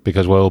 Yeah,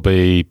 because we'll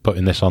be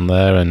putting this on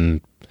there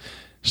and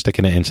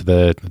sticking it into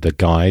the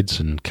guides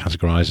and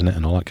categorising it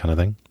and all that kind of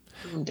thing.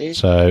 Indeed.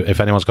 So if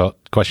anyone's got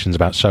questions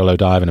about solo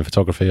diving and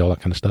photography, all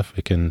that kind of stuff,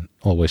 you can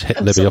always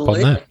hit Libby up on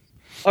there.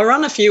 I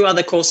run a few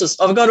other courses.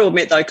 I've got to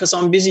admit, though, because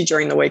I'm busy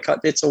during the week,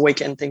 it's a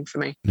weekend thing for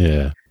me.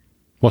 Yeah.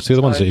 What's the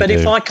other ones that you But do?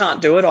 if I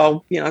can't do it,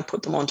 I'll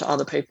put them on to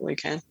other people who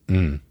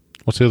can.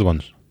 What's the other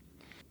ones?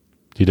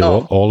 Do you do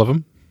all of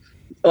them?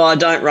 Well, I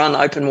don't run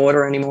open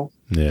water anymore.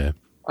 Yeah.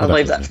 I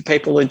leave that for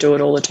people who do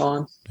it all the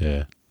time.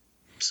 Yeah.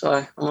 So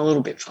I'm a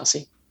little bit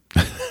fussy.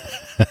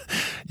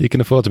 You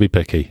can afford to be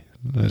picky.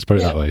 Let's put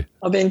it that way.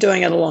 I've been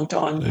doing it a long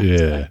time.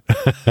 Yeah.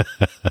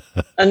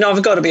 And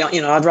I've got to be,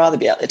 I'd rather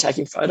be out there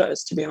taking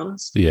photos, to be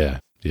honest. Yeah.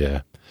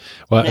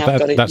 Well,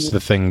 that's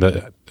the thing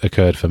that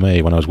occurred for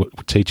me when I was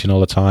teaching all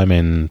the time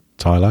in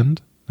Thailand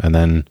and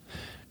then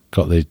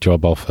got the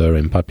job offer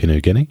in Papua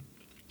New Guinea.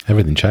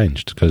 Everything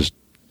changed because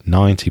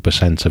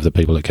 90% of the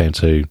people that came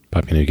to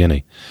Papua New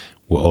Guinea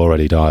were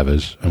already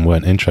divers and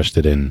weren't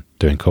interested in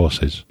doing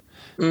courses.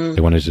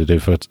 They wanted to do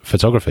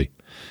photography.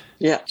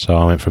 Yeah. So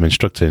I went from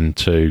instructing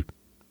to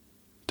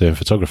doing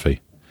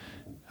photography.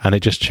 And it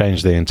just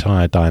changed the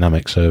entire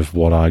dynamics of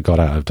what I got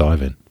out of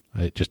diving.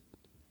 It just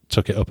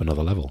took it up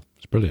another level.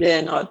 It's brilliant.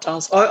 Yeah, no, it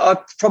does. I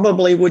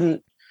probably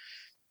wouldn't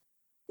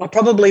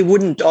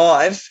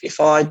dive if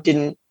I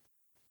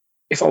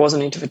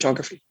wasn't into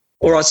photography.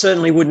 Or I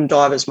certainly wouldn't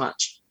dive as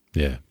much.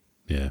 Yeah.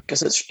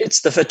 Because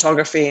it's the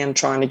photography and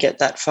trying to get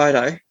that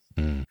photo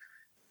and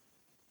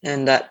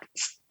that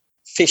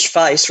fish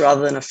face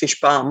rather than a fish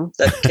bum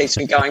that keeps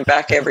me going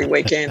back every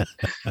weekend.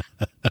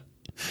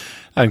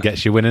 And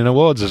gets you winning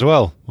awards as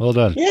well. Well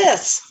done.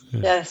 Yes,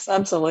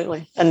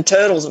 absolutely. And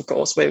turtles, of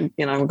course. We've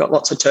got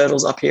lots of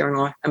turtles up here,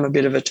 and I am a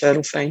bit of a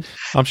turtle fiend.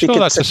 I'm sure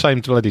that's the same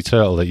bloody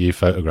turtle that you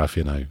photograph,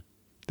 The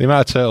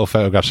amount of turtle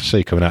photographs I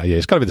see coming out of you,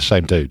 it's got to be the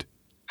same dude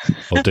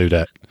or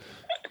dudette.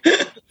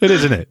 It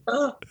is, isn't it?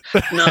 No,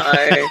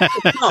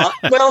 it's not.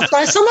 Well,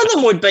 some of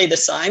them would be the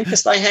same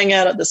because they hang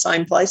out at the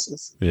same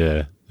places.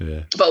 Yeah.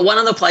 But one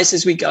of the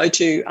places we go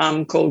to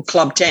called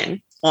Club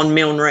 10 on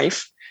Milne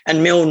Reef,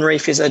 and Milne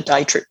Reef is a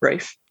day trip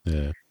reef.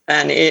 Yeah.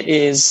 And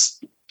it's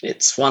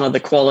one of the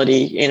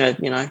quality,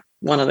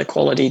 one of the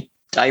quality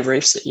day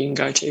reefs that you can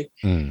go to.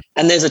 And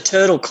there's a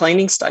turtle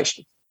cleaning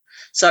station.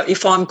 So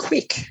if I'm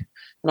quick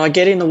and I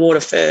get in the water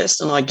first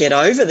and I get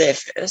over there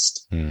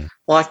first,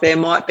 like there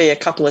might be a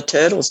couple of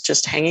turtles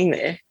just hanging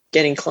there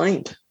getting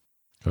cleaned.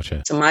 Gotcha.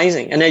 It's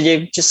amazing. And then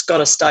you've just got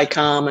to stay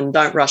calm and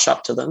don't rush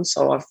up to them.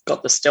 So I've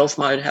got the stealth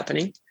mode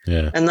happening.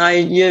 Yeah.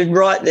 And you're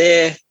right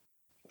there,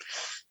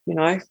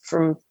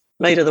 from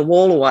metre the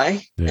wall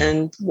away. Yeah.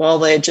 And while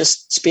they're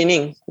just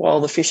spinning, while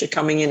the fish are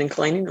coming in and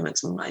cleaning them,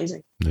 it's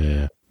amazing.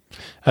 Yeah.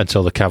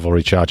 Until the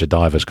cavalry charge of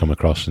divers come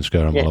across and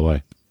scare them all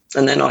away.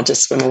 And then I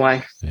just swim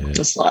away. Yeah.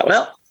 Just like,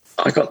 well,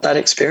 I got that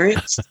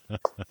experience.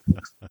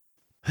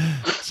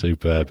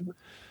 Superb.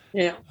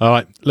 Yeah. All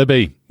right,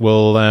 Libby,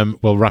 we'll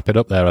wrap it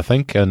up there, I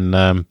think.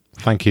 And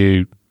thank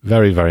you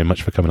very, very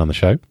much for coming on the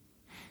show.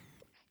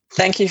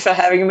 Thank you for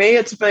having me.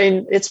 It's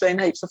been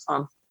heaps of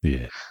fun.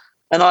 Yeah.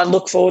 And I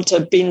look forward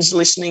to binge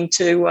listening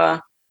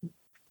to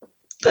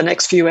the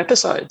next few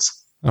episodes.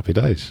 Happy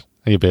days.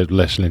 You'll be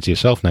listening to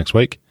yourself next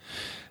week.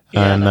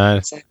 Yeah, and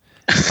I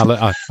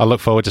look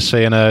forward to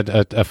seeing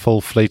a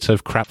full fleet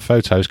of crap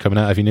photos coming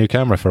out of your new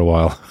camera for a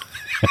while.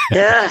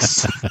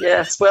 Yes.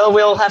 Well,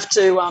 we'll have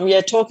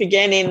to talk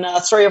again in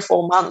 3 or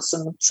 4 months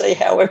and see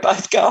how we're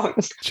both going.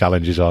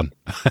 Challenge is on.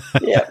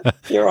 Yeah,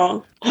 you're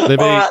on.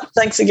 Libby, all right,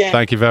 thanks again.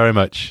 Thank you very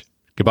much.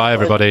 Goodbye,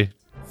 everybody.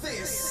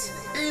 This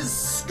is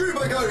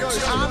Scuba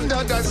Goat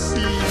Under the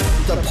Sea,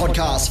 the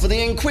podcast for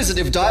the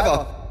inquisitive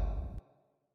diver.